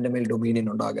പാപത്തിന് എൻ്റെ മേൽ ഡൊമീനിയൻ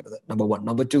ഉണ്ടാകരുത്. Number 1.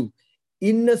 Number 2,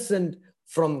 Innocent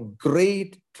from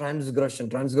great transgression.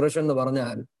 Transgression എന്ന്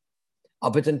പറഞ്ഞാൽ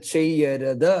അപ്പച്ചൻ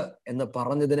ചെയ്യരുത് എന്ന്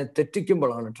പറഞ്ഞതിനെ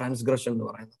തെറ്റിക്കുമ്പോഴാണ് ട്രാൻസ്ഗ്രഷൻ എന്ന്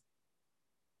പറയുന്നത്.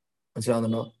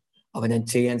 മനസ്സിലാവുന്നുണ്ടോ? അവ ഞാൻ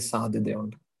ചെയ്യാൻ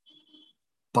സാധ്യതയുണ്ട്.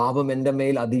 പാപം എൻ്റെ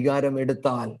മേൽ അധികാരം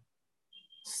എടുത്താൽ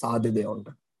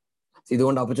സാധ്യതയുണ്ട്.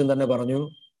 ഇതുകൊണ്ട് അപ്പച്ചൻ തന്നെ പറഞ്ഞു,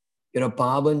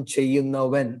 പാപം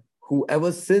ചെയ്യുന്നവൻ,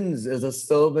 whoever sins is a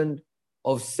servant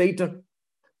of Satan.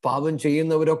 പാപം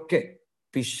ചെയ്യുന്നവരൊക്കെ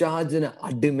പിശാചിന്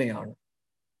അടിമയാണ്.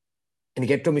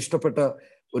 എനിക്ക് ഏറ്റവും ഇഷ്ടപ്പെട്ട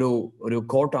ഒരു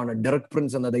കോട്ടാണ് ഡെറക്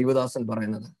പ്രിൻസ് എന്ന ദൈവദാസൻ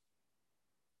പറയുന്നത്.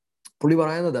 പുള്ളി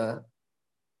പറയുന്നത്,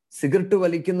 സിഗരറ്റ്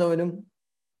വലിക്കുന്നവനും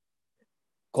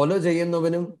കൊല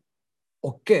ചെയ്യുന്നവനും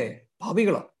ഒക്കെ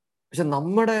പാപികളാണ്. പക്ഷെ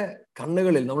നമ്മുടെ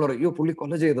കണ്ണുകളിൽ നമ്മൾ പറയും, അയ്യോ പുള്ളി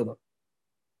കൊല ചെയ്തത്.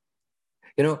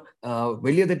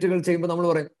 വലിയ തെറ്റുകൾ ചെയ്യുമ്പോൾ നമ്മൾ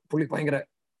പറയും പുള്ളി ഭയങ്കര.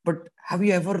 But have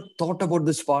you ever thought about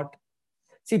this part?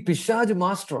 C, പിശാച്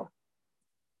മാസ്റ്റർ.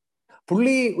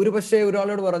 പുള്ളി ഒരു പക്ഷേ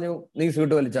ഒരാളോട് പറഞ്ഞു നീ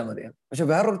സിഗരറ്റ് വലിച്ചാൽ മതിയാണ്, പക്ഷെ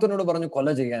വേറൊരുത്തനോട് പറഞ്ഞു കൊല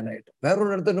ചെയ്യാനായിട്ട്,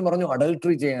 വേറൊരിടത്തോട് പറഞ്ഞു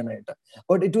അഡൾട്ടറി ചെയ്യാനായിട്ട്.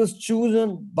 But it was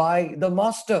chosen by the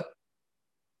master.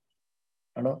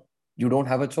 ആണോ? You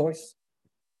don't have a choice.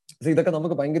 ഇതൊക്കെ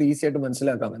നമുക്ക് ഭയങ്കര ഈസി ആയിട്ട്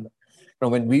മനസ്സിലാക്കാമെന്ന്.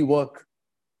 വെൻ വി വർക്ക്,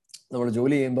 നമ്മൾ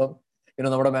ജോലി ചെയ്യുമ്പോൾ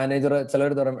നമ്മുടെ മാനേജർ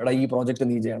ചിലർ തരും, എടാ ഈ പ്രോജക്റ്റ്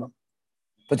നീ ചെയ്യണം.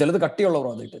 ഇപ്പൊ ചിലത് കട്ടിയുള്ള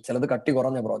പ്രോജക്റ്റ്, ചിലത് കട്ടി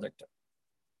കുറഞ്ഞ പ്രോജക്റ്റ്,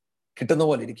 കിട്ടുന്ന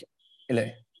പോലെ ഇരിക്കും ഇല്ലേ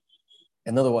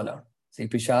എന്നതുപോലാണ്.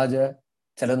 പിശാച്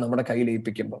ചിലത് നമ്മുടെ കയ്യിൽ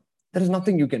ഏൽപ്പിക്കുമ്പോൾ there is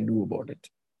nothing you can do about it.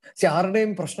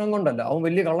 ആരുടെയും പ്രശ്നം കൊണ്ടല്ല, അവൻ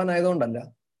വലിയ കള്ളനായതുകൊണ്ടല്ല.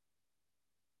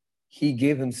 He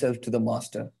gave himself to the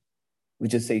master,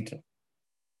 which is Satan.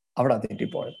 അവിടെ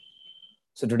തെറ്റിപ്പോയത്.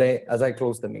 So today, as I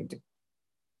close the meeting,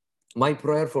 my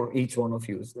prayer for each one of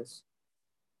you is this.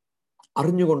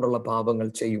 അറിഞ്ഞുകൊണ്ടുള്ള പാപങ്ങൾ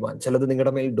ചെയ്യുവാൻ ചിലത്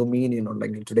നിങ്ങളുടെ മേൽ ഡൊമീനിയൻ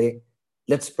ഉണ്ടെങ്കിൽ, today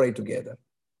let's pray together.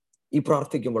 ഈ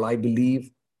പ്രാർത്ഥിക്കുമ്പോൾ I believe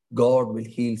God will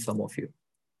heal some of you.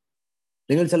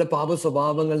 നിങ്ങൾ ചില പാപ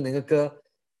സ്വഭാവങ്ങൾ നിങ്ങൾക്ക്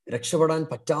രക്ഷപ്പെടാൻ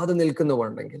പറ്റാതെ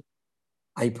നിൽക്കുന്നുണ്ടെങ്കിൽ,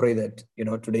 I pray that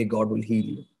today God will heal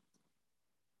you.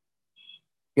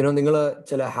 നിങ്ങൾ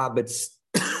ചില ഹാബിറ്റ്സ്,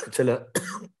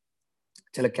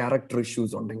 ചില ക്യാരക്ടർ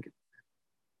ഇഷ്യൂസ് ഉണ്ടെങ്കിൽ,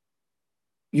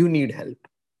 you need help.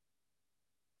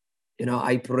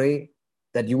 I pray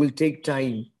that you will take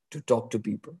time to talk to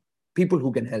people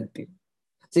who can help you.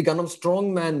 കാരണം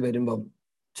സ്ട്രോങ് മാൻ വരുമ്പം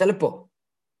ചിലപ്പോ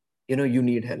you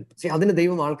need help. അതിന്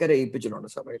ദൈവം ആൾക്കാരെ ഏൽപ്പിച്ചിട്ടുണ്ട്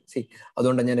സഭയിൽ.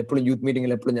 അതുകൊണ്ട് ഞാൻ എപ്പോഴും യൂത്ത്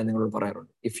മീറ്റിംഗിൽ എപ്പോഴും ഞാൻ നിങ്ങളോട്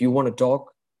പറയാറുണ്ട്, if you want to talk,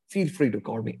 feel free to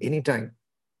call me any time.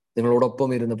 നിങ്ങളോടൊപ്പം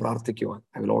ഇരുന്ന് പ്രാർത്ഥിക്കുവാൻ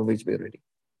I will always be ready.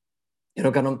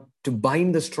 കാരണം to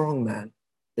bind the strong man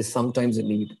is sometimes a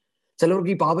need.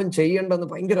 ചിലവർക്ക് ഈ പാപം ചെയ്യേണ്ടെന്ന്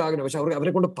ഭയങ്കര ആഗ്രഹം, പക്ഷെ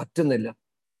അവരെ കൊണ്ട് പറ്റുന്നില്ല.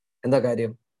 എന്താ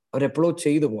കാര്യം? അവരെപ്പോഴോ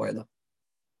ചെയ്തു പോയതാ,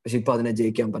 പക്ഷെ ഇപ്പൊ അതിനെ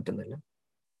ജയിക്കാൻ പറ്റുന്നില്ല.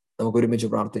 നമുക്ക് ഒരുമിച്ച്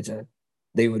പ്രാർത്ഥിച്ചാൽ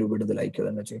ദൈവം ഒരു വിടുതൽ അയക്കുക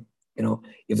തന്നെ ചെയ്യും. You know,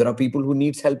 if there are people who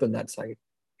needs help in that side,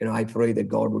 you know, I pray that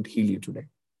God would heal you today.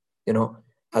 You know,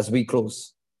 as we close,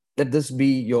 let this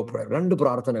be your prayer. രണ്ട്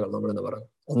പ്രാർത്ഥനകൾ നമ്മൾ എന്ന് പറയുന്നത്.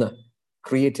 ഒന്ന്,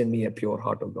 create in me a pure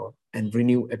heart, of God, and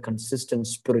renew a consistent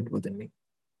spirit within me.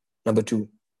 Number two,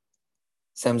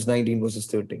 Psalms 19 verses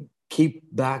 13. Keep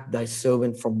back thy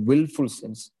servant from willful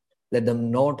sins. Let them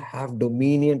not have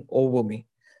dominion over me.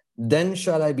 Then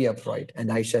shall I be upright, and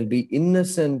I shall be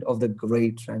innocent of the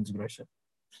great transgression.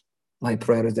 My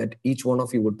prayer is that each one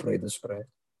of you would pray this prayer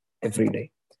every day.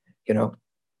 You know,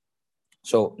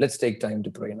 so let's take time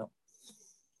to pray now.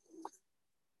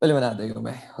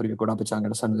 ദൈവമേ, ഒരിക്കൽ കൂടെ അപ്പച്ച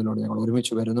അങ്ങയുടെ സന്നിധിയിലൂടെ ഞങ്ങൾ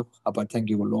ഒരുമിച്ച് വരുന്നു. അപ്പ thank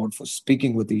you Lord four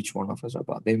speaking with each one of us.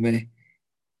 അപ്പ ദൈവമേ,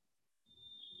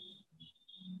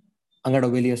 അങ്ങയുടെ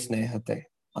വലിയ സ്നേഹത്തെ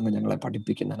അങ്ങ് ഞങ്ങളെ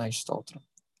പഠിപ്പിക്കുന്നതിനായി സ്തോത്രം.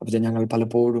 അപ്പച്ച, ഞങ്ങൾ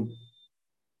പലപ്പോഴും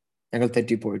ഞങ്ങൾ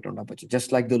തെറ്റിപ്പോയിട്ടുണ്ട് അപ്പച്ച.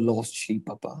 Just like the lost sheep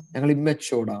അപ്പ, ഞങ്ങൾ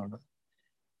ഇമ്മച്ചുവേർഡാണ്.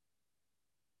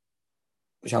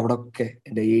 പക്ഷെ അവിടെ ഒക്കെ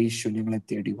എൻ്റെ യേശു ഞങ്ങളെ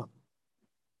തേടി വന്നു.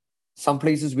 Some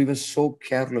places we were so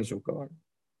careless, oh God.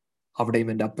 അവിടെയും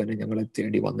എൻ്റെ അപ്പനെ ഞങ്ങളെ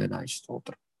തേടി വന്നതിനായി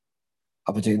സ്തോത്രം.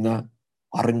 അപ്പൊ ചെയ്യുന്ന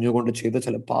അറിഞ്ഞുകൊണ്ട് ചെയ്ത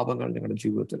ചില പാപങ്ങൾ ഞങ്ങളുടെ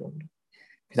ജീവിതത്തിലുണ്ട്.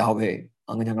 പിതാവേ,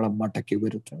 അങ്ങ് ഞങ്ങളെ മടക്കി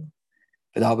വരുത്തണം.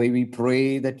 പിതാവേ, we pray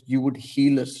that you would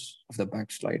heal us of the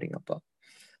backsliding. അപ്പ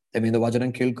ഇന്ന് വചനം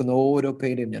കേൾക്കുന്ന ഓരോ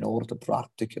പേരെയും ഞാൻ ഓർത്ത്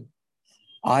പ്രാർത്ഥിക്കുന്നു.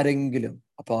 ആരെങ്കിലും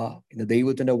അപ്പ ഇന്ന്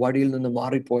ദൈവത്തിന്റെ വഴിയിൽ നിന്ന്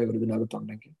മാറിപ്പോയവർ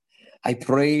ഇതിനകത്തുണ്ടെങ്കിൽ, I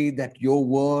pray that your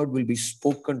word will be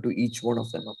spoken to each one of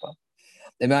them, Appa.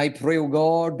 Then I pray, oh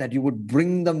God, that you would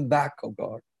bring them back, oh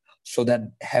God, so that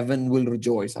heaven will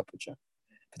rejoice, Appa.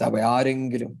 Pidaave,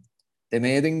 ആരെങ്കിലും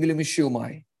ഏതെങ്കിലും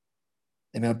ഇഷ്യൂമായി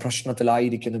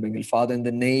പ്രശ്നത്തിലായിരിക്കുന്നുവെങ്കിൽ, Father, in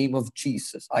the name of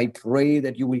Jesus, I pray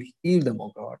that you will heal them,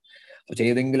 oh God. പക്ഷെ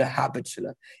ഏതെങ്കിലും ഹാബിറ്റ്സിൽ,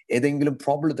 ഏതെങ്കിലും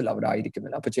പ്രോബ്ലത്തിൽ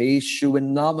അവരായിരിക്കുന്നില്ല. അപ്പൊ യേശുവിൻ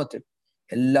നാമത്തിൽ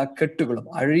എല്ലാ കെട്ടുകളും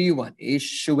അഴിയുവാൻ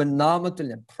യേശുവിൻ നാമത്തിൽ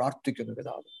ഞാൻ പ്രാർത്ഥിക്കുന്നു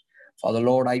പിതാവേ. Father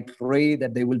Lord, I pray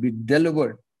that they will be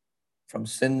delivered from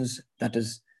sins that is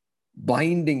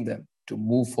binding them to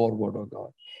move forward, oh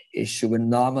God. യേശുവിൻ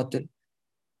നാമത്തിൽ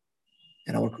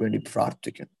ഞാൻ അവർക്ക് വേണ്ടി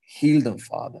പ്രാർത്ഥിക്കുന്നു. Heal them,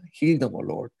 Father. Heal them, oh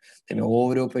Lord.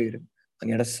 ഓരോ പേരും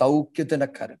അങ്ങയുടെ സൗഖ്യത്തിന്റെ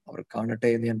കരം അവർ കാണട്ടെ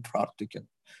എന്ന് ഞാൻ പ്രാർത്ഥിക്കുന്നു.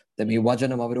 ഈ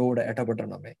വചനം അവരോട്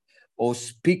ഇടപെടണമേ. Oh,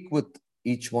 speak with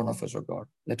each one of us, oh God.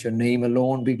 Let your name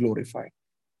alone be glorified.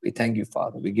 We thank you,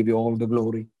 Father. We give you all the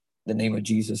glory. In the name of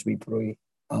Jesus we pray.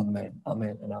 Amen,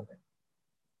 amen, and amen.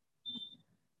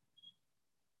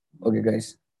 Okay, guys.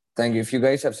 Thank you. If you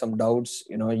guys have some doubts,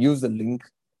 you know, use the link.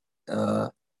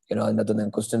 അതിനകത്ത് ഞാൻ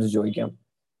questions ചോദിക്കാം.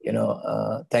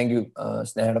 Thank you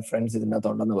സ്നേഹയുടെ friends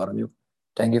ഇതിനകത്തുണ്ടെന്ന് പറഞ്ഞു.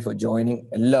 Thank you for joining.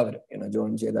 എല്ലാവരും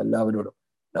join ചെയ്ത എല്ലാവരോടും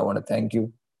I want to thank you.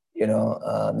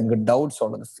 നിങ്ങൾക്ക് doubts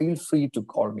ഉള്ളത്, feel free to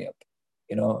call me up.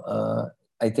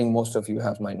 I think most of you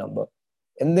have my number.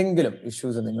 എന്തെങ്കിലും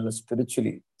ഇഷ്യൂസ് നിങ്ങൾ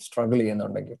സ്പിരിച്വലി സ്ട്രഗിൾ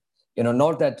ചെയ്യുന്നുണ്ടെങ്കിൽ,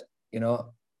 not that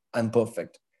I'm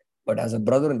perfect, but as a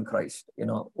brother in Christ,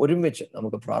 ഒരുമിച്ച്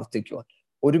നമുക്ക് പ്രാർത്ഥിക്കുവാൻ,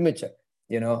 ഒരുമിച്ച്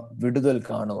വിടുതൽ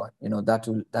കാണുവാൻ,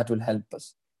 that will help us.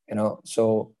 So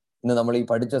ഇന്ന് നമ്മൾ ഈ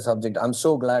പഠിച്ച സബ്ജക്ട്, I'm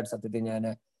so glad സത്യത്തിൽ ഞാൻ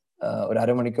ഒരു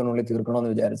അരമണിക്കൂറിനുള്ളിൽ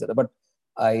തീർക്കണമെന്ന് വിചാരിച്ചത്. But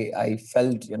I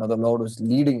felt, the Lord was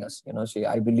leading us.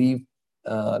 I believe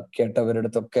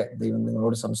കേട്ടവരിടത്തൊക്കെ ദൈവം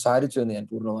നിങ്ങളോട് സംസാരിച്ചു എന്ന് ഞാൻ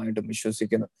പൂർണ്ണമായിട്ടും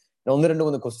വിശ്വസിക്കുന്നു.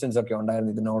 1-2-3 ക്വസ്റ്റ്യൻസ് ഒക്കെ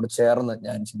ഉണ്ടായിരുന്നു ഇതിനോട് ചേർന്ന്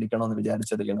ഞാൻ ചിന്തിക്കണമെന്ന്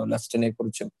വിചാരിച്ചത്. ലസ്റ്റിനെ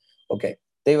കുറിച്ചും ഒക്കെ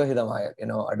ദൈവഹിതമായ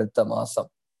അടുത്ത മാസം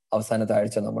അവസാനത്തെ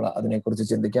ആഴ്ച നമ്മൾ അതിനെക്കുറിച്ച്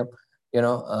ചിന്തിക്കാം.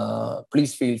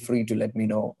 Please feel free to let me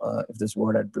know if this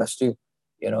word had blessed you.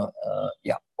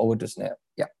 Over to Sneha.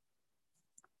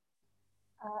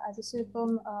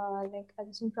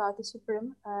 അജിഷൻ പ്രാർത്ഥിച്ചപ്പോഴും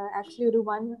ആക്ച്വലി ഒരു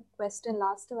one question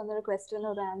ലാസ്റ്റ് വന്നൊരു ക്വസ്റ്റ്യൻ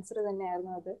ഒരു ആൻസർ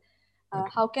തന്നെയായിരുന്നു അത്.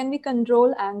 How can we control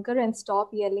anger and stop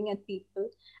yelling at people?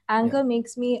 Anger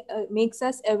makes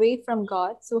us away from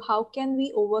God. So how can we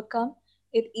overcome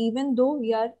it even though we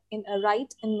are in a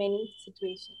right in many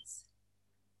situations?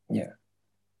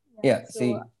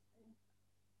 See,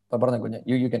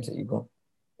 you can say, you go.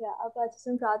 അപ്പൊ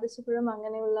അച്ഛൻ പ്രാർത്ഥിച്ചപ്പോഴും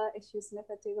അങ്ങനെയുള്ള ഇഷ്യൂസിനെ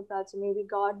പറ്റിയൊക്കെ പ്രാർത്ഥിച്ചു. Maybe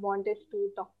God wanted to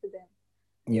talk to them.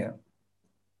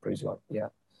 Praise God.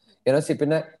 See,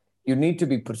 പിന്നെ you need to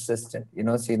be persistent.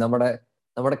 See,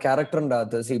 നമ്മുടെ ക്യാരക്ടറിന്റെ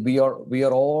അകത്ത്, see, we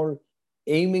are all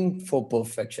aiming for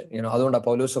perfection. അതുകൊണ്ടാണ്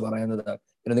പൗലോസ് പറയുന്നത്,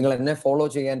 നിങ്ങൾ എന്നെ ഫോളോ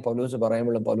ചെയ്യാൻ പൗലോസ്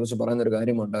പറയുമ്പോഴും പൗലോസ് പറയുന്ന ഒരു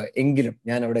കാര്യമുണ്ട്, എങ്കിലും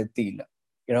ഞാൻ അവിടെ എത്തിയില്ല.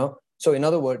 So in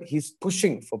other words, he's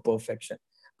pushing for perfection.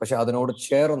 പക്ഷെ അതിനോട്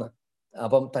ചേർന്ന്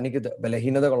അപ്പം തനിക്ക്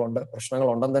ബലഹീനതകളുണ്ട്,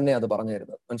 പ്രശ്നങ്ങളുണ്ടെന്ന് തന്നെ അത് പറഞ്ഞു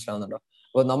തരുന്നത്. മനസ്സിലാവുന്നുണ്ടോ?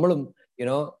 അപ്പൊ നമ്മളും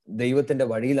ദൈവത്തിന്റെ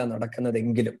വഴിയിലാണ്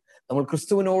നടക്കുന്നതെങ്കിലും നമ്മൾ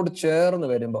ക്രിസ്തുവിനോട് ചേർന്ന്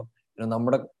വരുമ്പോൾ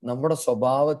നമ്മുടെ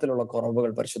സ്വഭാവത്തിലുള്ള കുറവുകൾ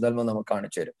പരിശുദ്ധാത്മാവ് നമുക്ക്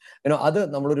കാണിച്ചു തരും. അത്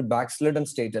നമ്മളൊരു ബാക്ക്സ്ലൈഡൻ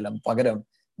സ്റ്റേറ്റ് അല്ല, പകരം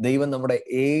ദൈവം നമ്മുടെ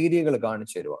ഏരിയകൾ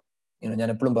കാണിച്ചു തരുക. ഞാൻ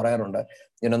എപ്പോഴും പറയാറുണ്ട്,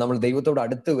 നമ്മൾ ദൈവത്തോട്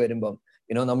അടുത്ത് വരുമ്പം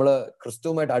നമ്മൾ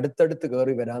ക്രിസ്തുവുമായിട്ട് അടുത്തടുത്ത്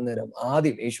കയറി വരാൻ നേരം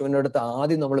ആദ്യം യേശുവിന്റെ അടുത്ത്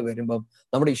ആദ്യം നമ്മൾ വരുമ്പം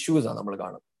നമ്മുടെ ഇഷ്യൂസ് ആണ് നമ്മൾ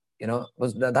കാണും.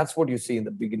 That's what you see in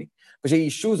the beginning. പക്ഷേ ഈ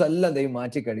ഇഷ്യൂസ് എല്ലാം ദൈവം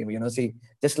മാറ്റി കഴിയുമ്പോൾ C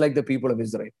just like the people of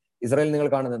Israel നിങ്ങൾ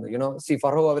കാണുന്നത് സി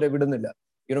ഫറോ അവരെ വിടുന്നില്ല,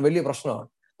 വലിയ പ്രശ്നമാണ്.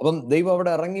 അപ്പം ദൈവം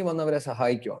അവിടെ ഇറങ്ങി വന്നവരെ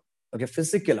സഹായിക്കുവാണ്. ഓക്കെ,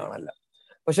 ഫിസിക്കൽ ആണല്ല.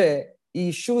 പക്ഷേ ഈ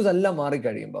ഇഷ്യൂസ് എല്ലാം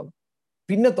മാറിക്കഴിയുമ്പം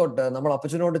പിന്നെ തൊട്ട് നമ്മൾ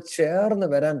അപ്പച്ചനോട് ചേർന്ന്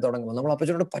വരാൻ തുടങ്ങുമ്പോൾ, നമ്മൾ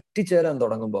അപ്പച്ചനോട് പറ്റിച്ചേരാൻ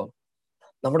തുടങ്ങുമ്പോൾ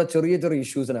നമ്മുടെ ചെറിയ ചെറിയ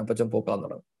ഇഷ്യൂസിനെ അപ്പച്ചൻ പോക്കാൻ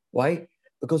തുടങ്ങും. Y?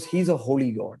 Because he's A holy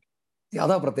God.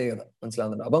 അതാ പ്രത്യേകത,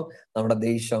 മനസ്സിലാവുന്നുണ്ട്? അപ്പം നമ്മുടെ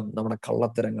ദേഷ്യം, നമ്മുടെ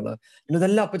കള്ളത്തരങ്ങള്,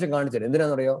 ഇതെല്ലാം അപ്പച്ചൻ കാണിച്ചു തരും.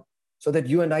 എന്തിനാണെന്നറിയോ? So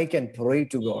that you and I can pray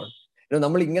to God.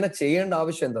 നമ്മൾ ഇങ്ങനെ ചെയ്യേണ്ട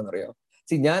ആവശ്യം എന്താണെന്നറിയോ?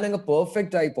 സി, ഞാൻ അങ്ങ്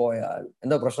പെർഫെക്റ്റ് ആയി പോയാൽ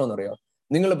എന്താ പ്രശ്നം എന്നറിയോ?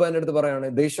 നിങ്ങളിപ്പോ എൻ്റെ അടുത്ത് പറയാണ്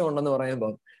ദേഷ്യം ഉണ്ടെന്ന്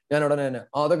പറയുമ്പോൾ ഞാൻ ഉടനെ തന്നെ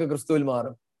അതൊക്കെ ക്രിസ്തുവിൽ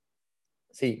മാറും.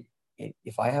 C,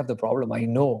 if I have the problem, I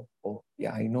know,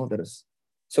 I know there is.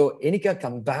 So എനിക്ക് ആ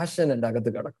കമ്പാഷൻ എൻ്റെ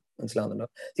അകത്ത് കിടക്കും, മനസ്സിലാവുന്നുണ്ടോ?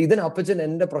 ഇതിന് അപ്പച്ചൻ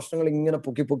എൻ്റെ പ്രശ്നങ്ങൾ ഇങ്ങനെ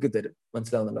പൊക്കി പൊക്കി തരും,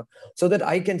 മനസ്സിലാവുന്നുണ്ടോ? So that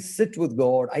I can sit with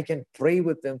God, I can pray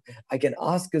with him, I can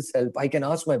ask his help, I can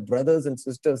ask my brothers and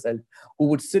sisters help who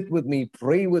would sit with me,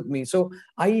 pray with me. So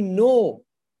I know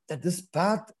that this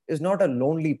path is not A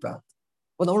lonely path.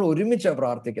 അപ്പൊ നമ്മൾ ഒരുമിച്ചാണ്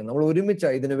പ്രാർത്ഥിക്കുന്നത്, നമ്മൾ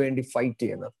ഒരുമിച്ചാണ് ഇതിനു വേണ്ടി fight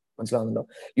ചെയ്യുന്നത്, മനസ്സിലാവുന്നുണ്ടോ?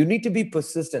 You need to B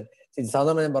persistent.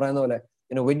 സാധാരണ ഞാൻ പറയുന്ന പോലെ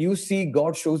when you see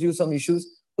God shows you some issues,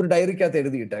 ഒരു ഡയറിക്കകത്ത്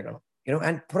എഴുതിയിട്ടേക്കണം.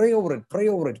 And pray over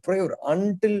it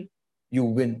until you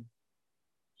win.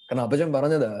 കാരണം അപ്പച്ചൻ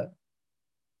പറഞ്ഞത്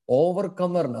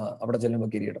ഓവർകമറിനാ അവിടെ ചെല്ലുമ്പോൾ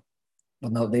കിരീടം.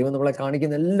 ദൈവം നമ്മളെ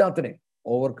കാണിക്കുന്ന എല്ലാത്തിനെയും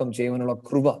ഓവർകം ചെയ്യുവാനുള്ള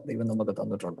കൃപ ദൈവം നമുക്ക്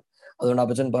തന്നിട്ടുണ്ട്. അതുകൊണ്ട്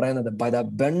അപ്പച്ചൻ പറയുന്നത് by the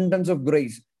abundance of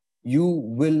grace you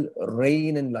will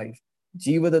rain in life.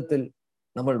 ജീവിതത്തിൽ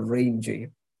നമ്മൾ റെയിൻ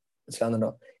ചെയ്യും,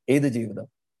 മനസ്സിലാവുന്നുണ്ടോ? ഏത് ജീവിതം?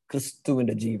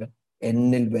 ക്രിസ്തുവിന്റെ ജീവൻ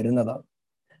എന്നിൽ വരുന്നതാണ്.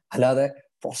 അല്ലാതെ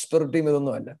പ്രോസ്പെറിറ്റിയും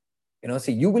ഇതൊന്നും അല്ല.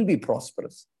 See, you will be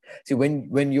prosperous. See,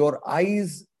 when your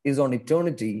eyes is on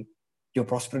eternity, your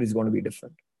prosperity is going to be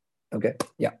different. Okay?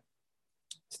 Yeah.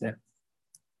 Yeah.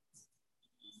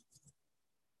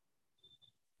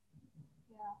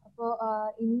 So,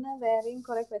 inna varying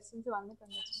correct questions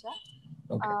vannittund Chisha.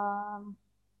 Okay.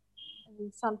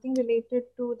 Something related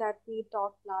to that we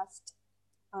talked last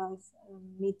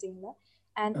meeting.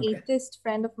 An atheist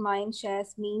friend of mine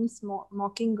shares memes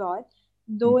mocking God.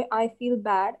 Though I feel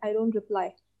bad, I don't reply.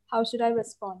 How should I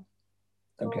respond?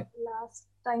 Okay. So, last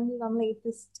time we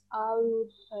atheist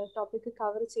topic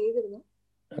cover cheyirunnu.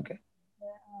 Okay.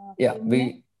 Yeah,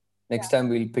 next time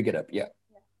we'll pick it up. Yeah.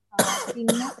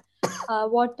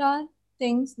 What are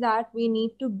things that we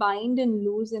need to bind and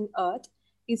loose in earth?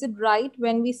 Is it right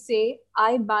when we say,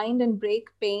 I bind and break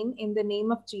pain in the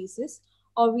name of Jesus?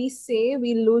 Or we say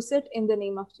we lose it in the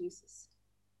name of Jesus?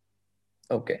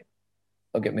 Okay,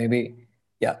 maybe,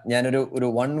 yeah, ഞാനൊരു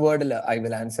one word I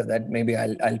will answer that. Maybe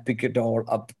I'll pick it all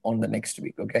up on the next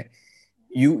week. Okay,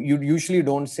 you usually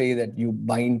don't say that you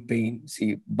bind pain. See,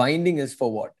 binding is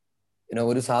for what?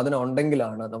 ഒരു സാധനം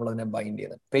ഉണ്ടെങ്കിലാണ് നമ്മൾ അതിനെ bind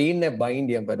ചെയ്യുന്നത്. പെയിനെ bind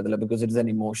ചെയ്യാൻ പറ്റത്തില്ല because it's an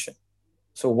emotion.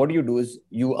 So what you do is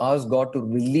you ask God to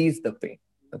release the pain.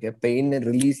 Okay, പെയിനെ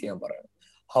release ചെയ്യാൻ പറയണം.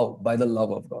 How? By the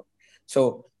love of God. So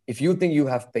if you think you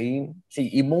have pain, see,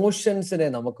 emotionsനെ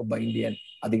നമുക്ക് bind ചെയ്യാൻ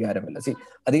അധികാരമില്ല. See,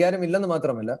 അധികാരമില്ലെന്ന്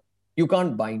മാത്രമല്ല, you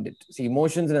can't bind it. See,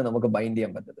 emotionsനെ നമുക്ക് bind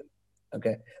ചെയ്യാൻ പറ്റത്തില്ല.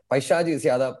 Okay,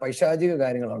 പൈശാചിക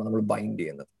കാര്യങ്ങളാണ് നമ്മൾ ബൈൻഡ്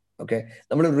ചെയ്യുന്നത്. ഓക്കെ,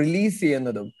 നമ്മൾ റിലീസ്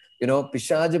ചെയ്യുന്നതും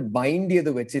പിശാച് ബൈൻഡ് ചെയ്ത്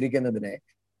വെച്ചിരിക്കുന്നതിനെ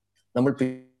നമ്മൾ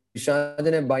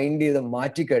പിശാചിനെ ബൈൻഡ് ചെയ്ത്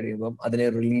മാറ്റിക്കഴിയുമ്പം അതിനെ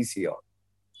റിലീസ് ചെയ്യുക.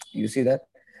 U see that?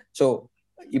 സോ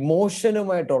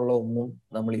ഇമോഷനുമായിട്ടുള്ള ഒന്നും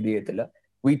നമ്മൾ ഇത് ചെയ്യത്തില്ല.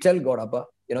 വി ടെൽ ഗോഡ്, അപ്പൊ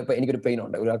ഇപ്പൊ എനിക്കൊരു പെയിൻ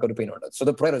ഉണ്ട്, ഒരാൾക്കൊരു പെയിൻ ഉണ്ട്. So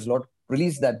the prior is Lord,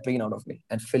 release that pain out of me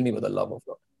and fill me with the love of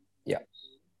God. Yeah.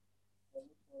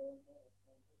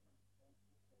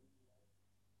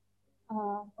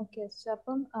 Okay,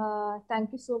 Shapam, thank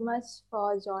you so much for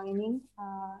joining.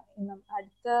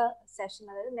 അടുത്ത session,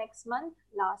 അതായത് next month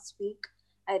last week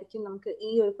ആയിരിക്കും നമുക്ക് ഈ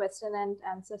ഒരു question and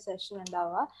answer session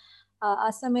ഉണ്ടാവുക. ആ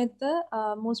സമയത്ത്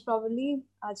most probably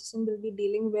അച്ഛൻ will be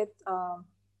dealing with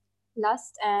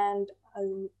lust and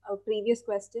a previous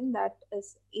question that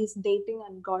is dating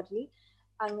ungodly.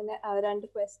 അങ്ങനെ രണ്ട്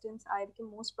questions ആയിരിക്കും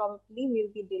most probably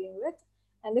we'll be dealing with.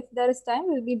 And if there is time,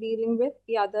 we'll be dealing with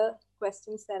the other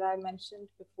questions that I mentioned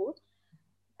before.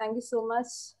 Thank you so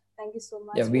much. Thank you so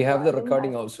much. Yeah, we have the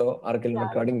recording also. Arkel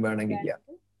recording വേണമെങ്കിൽ.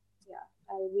 Yeah,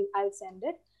 I'll send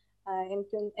it.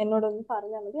 എന്നോടൊന്ന്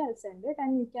പറഞ്ഞാൽ മതി. I'll send it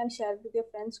and you can share it with your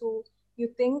friends who you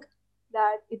think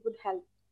that it would help.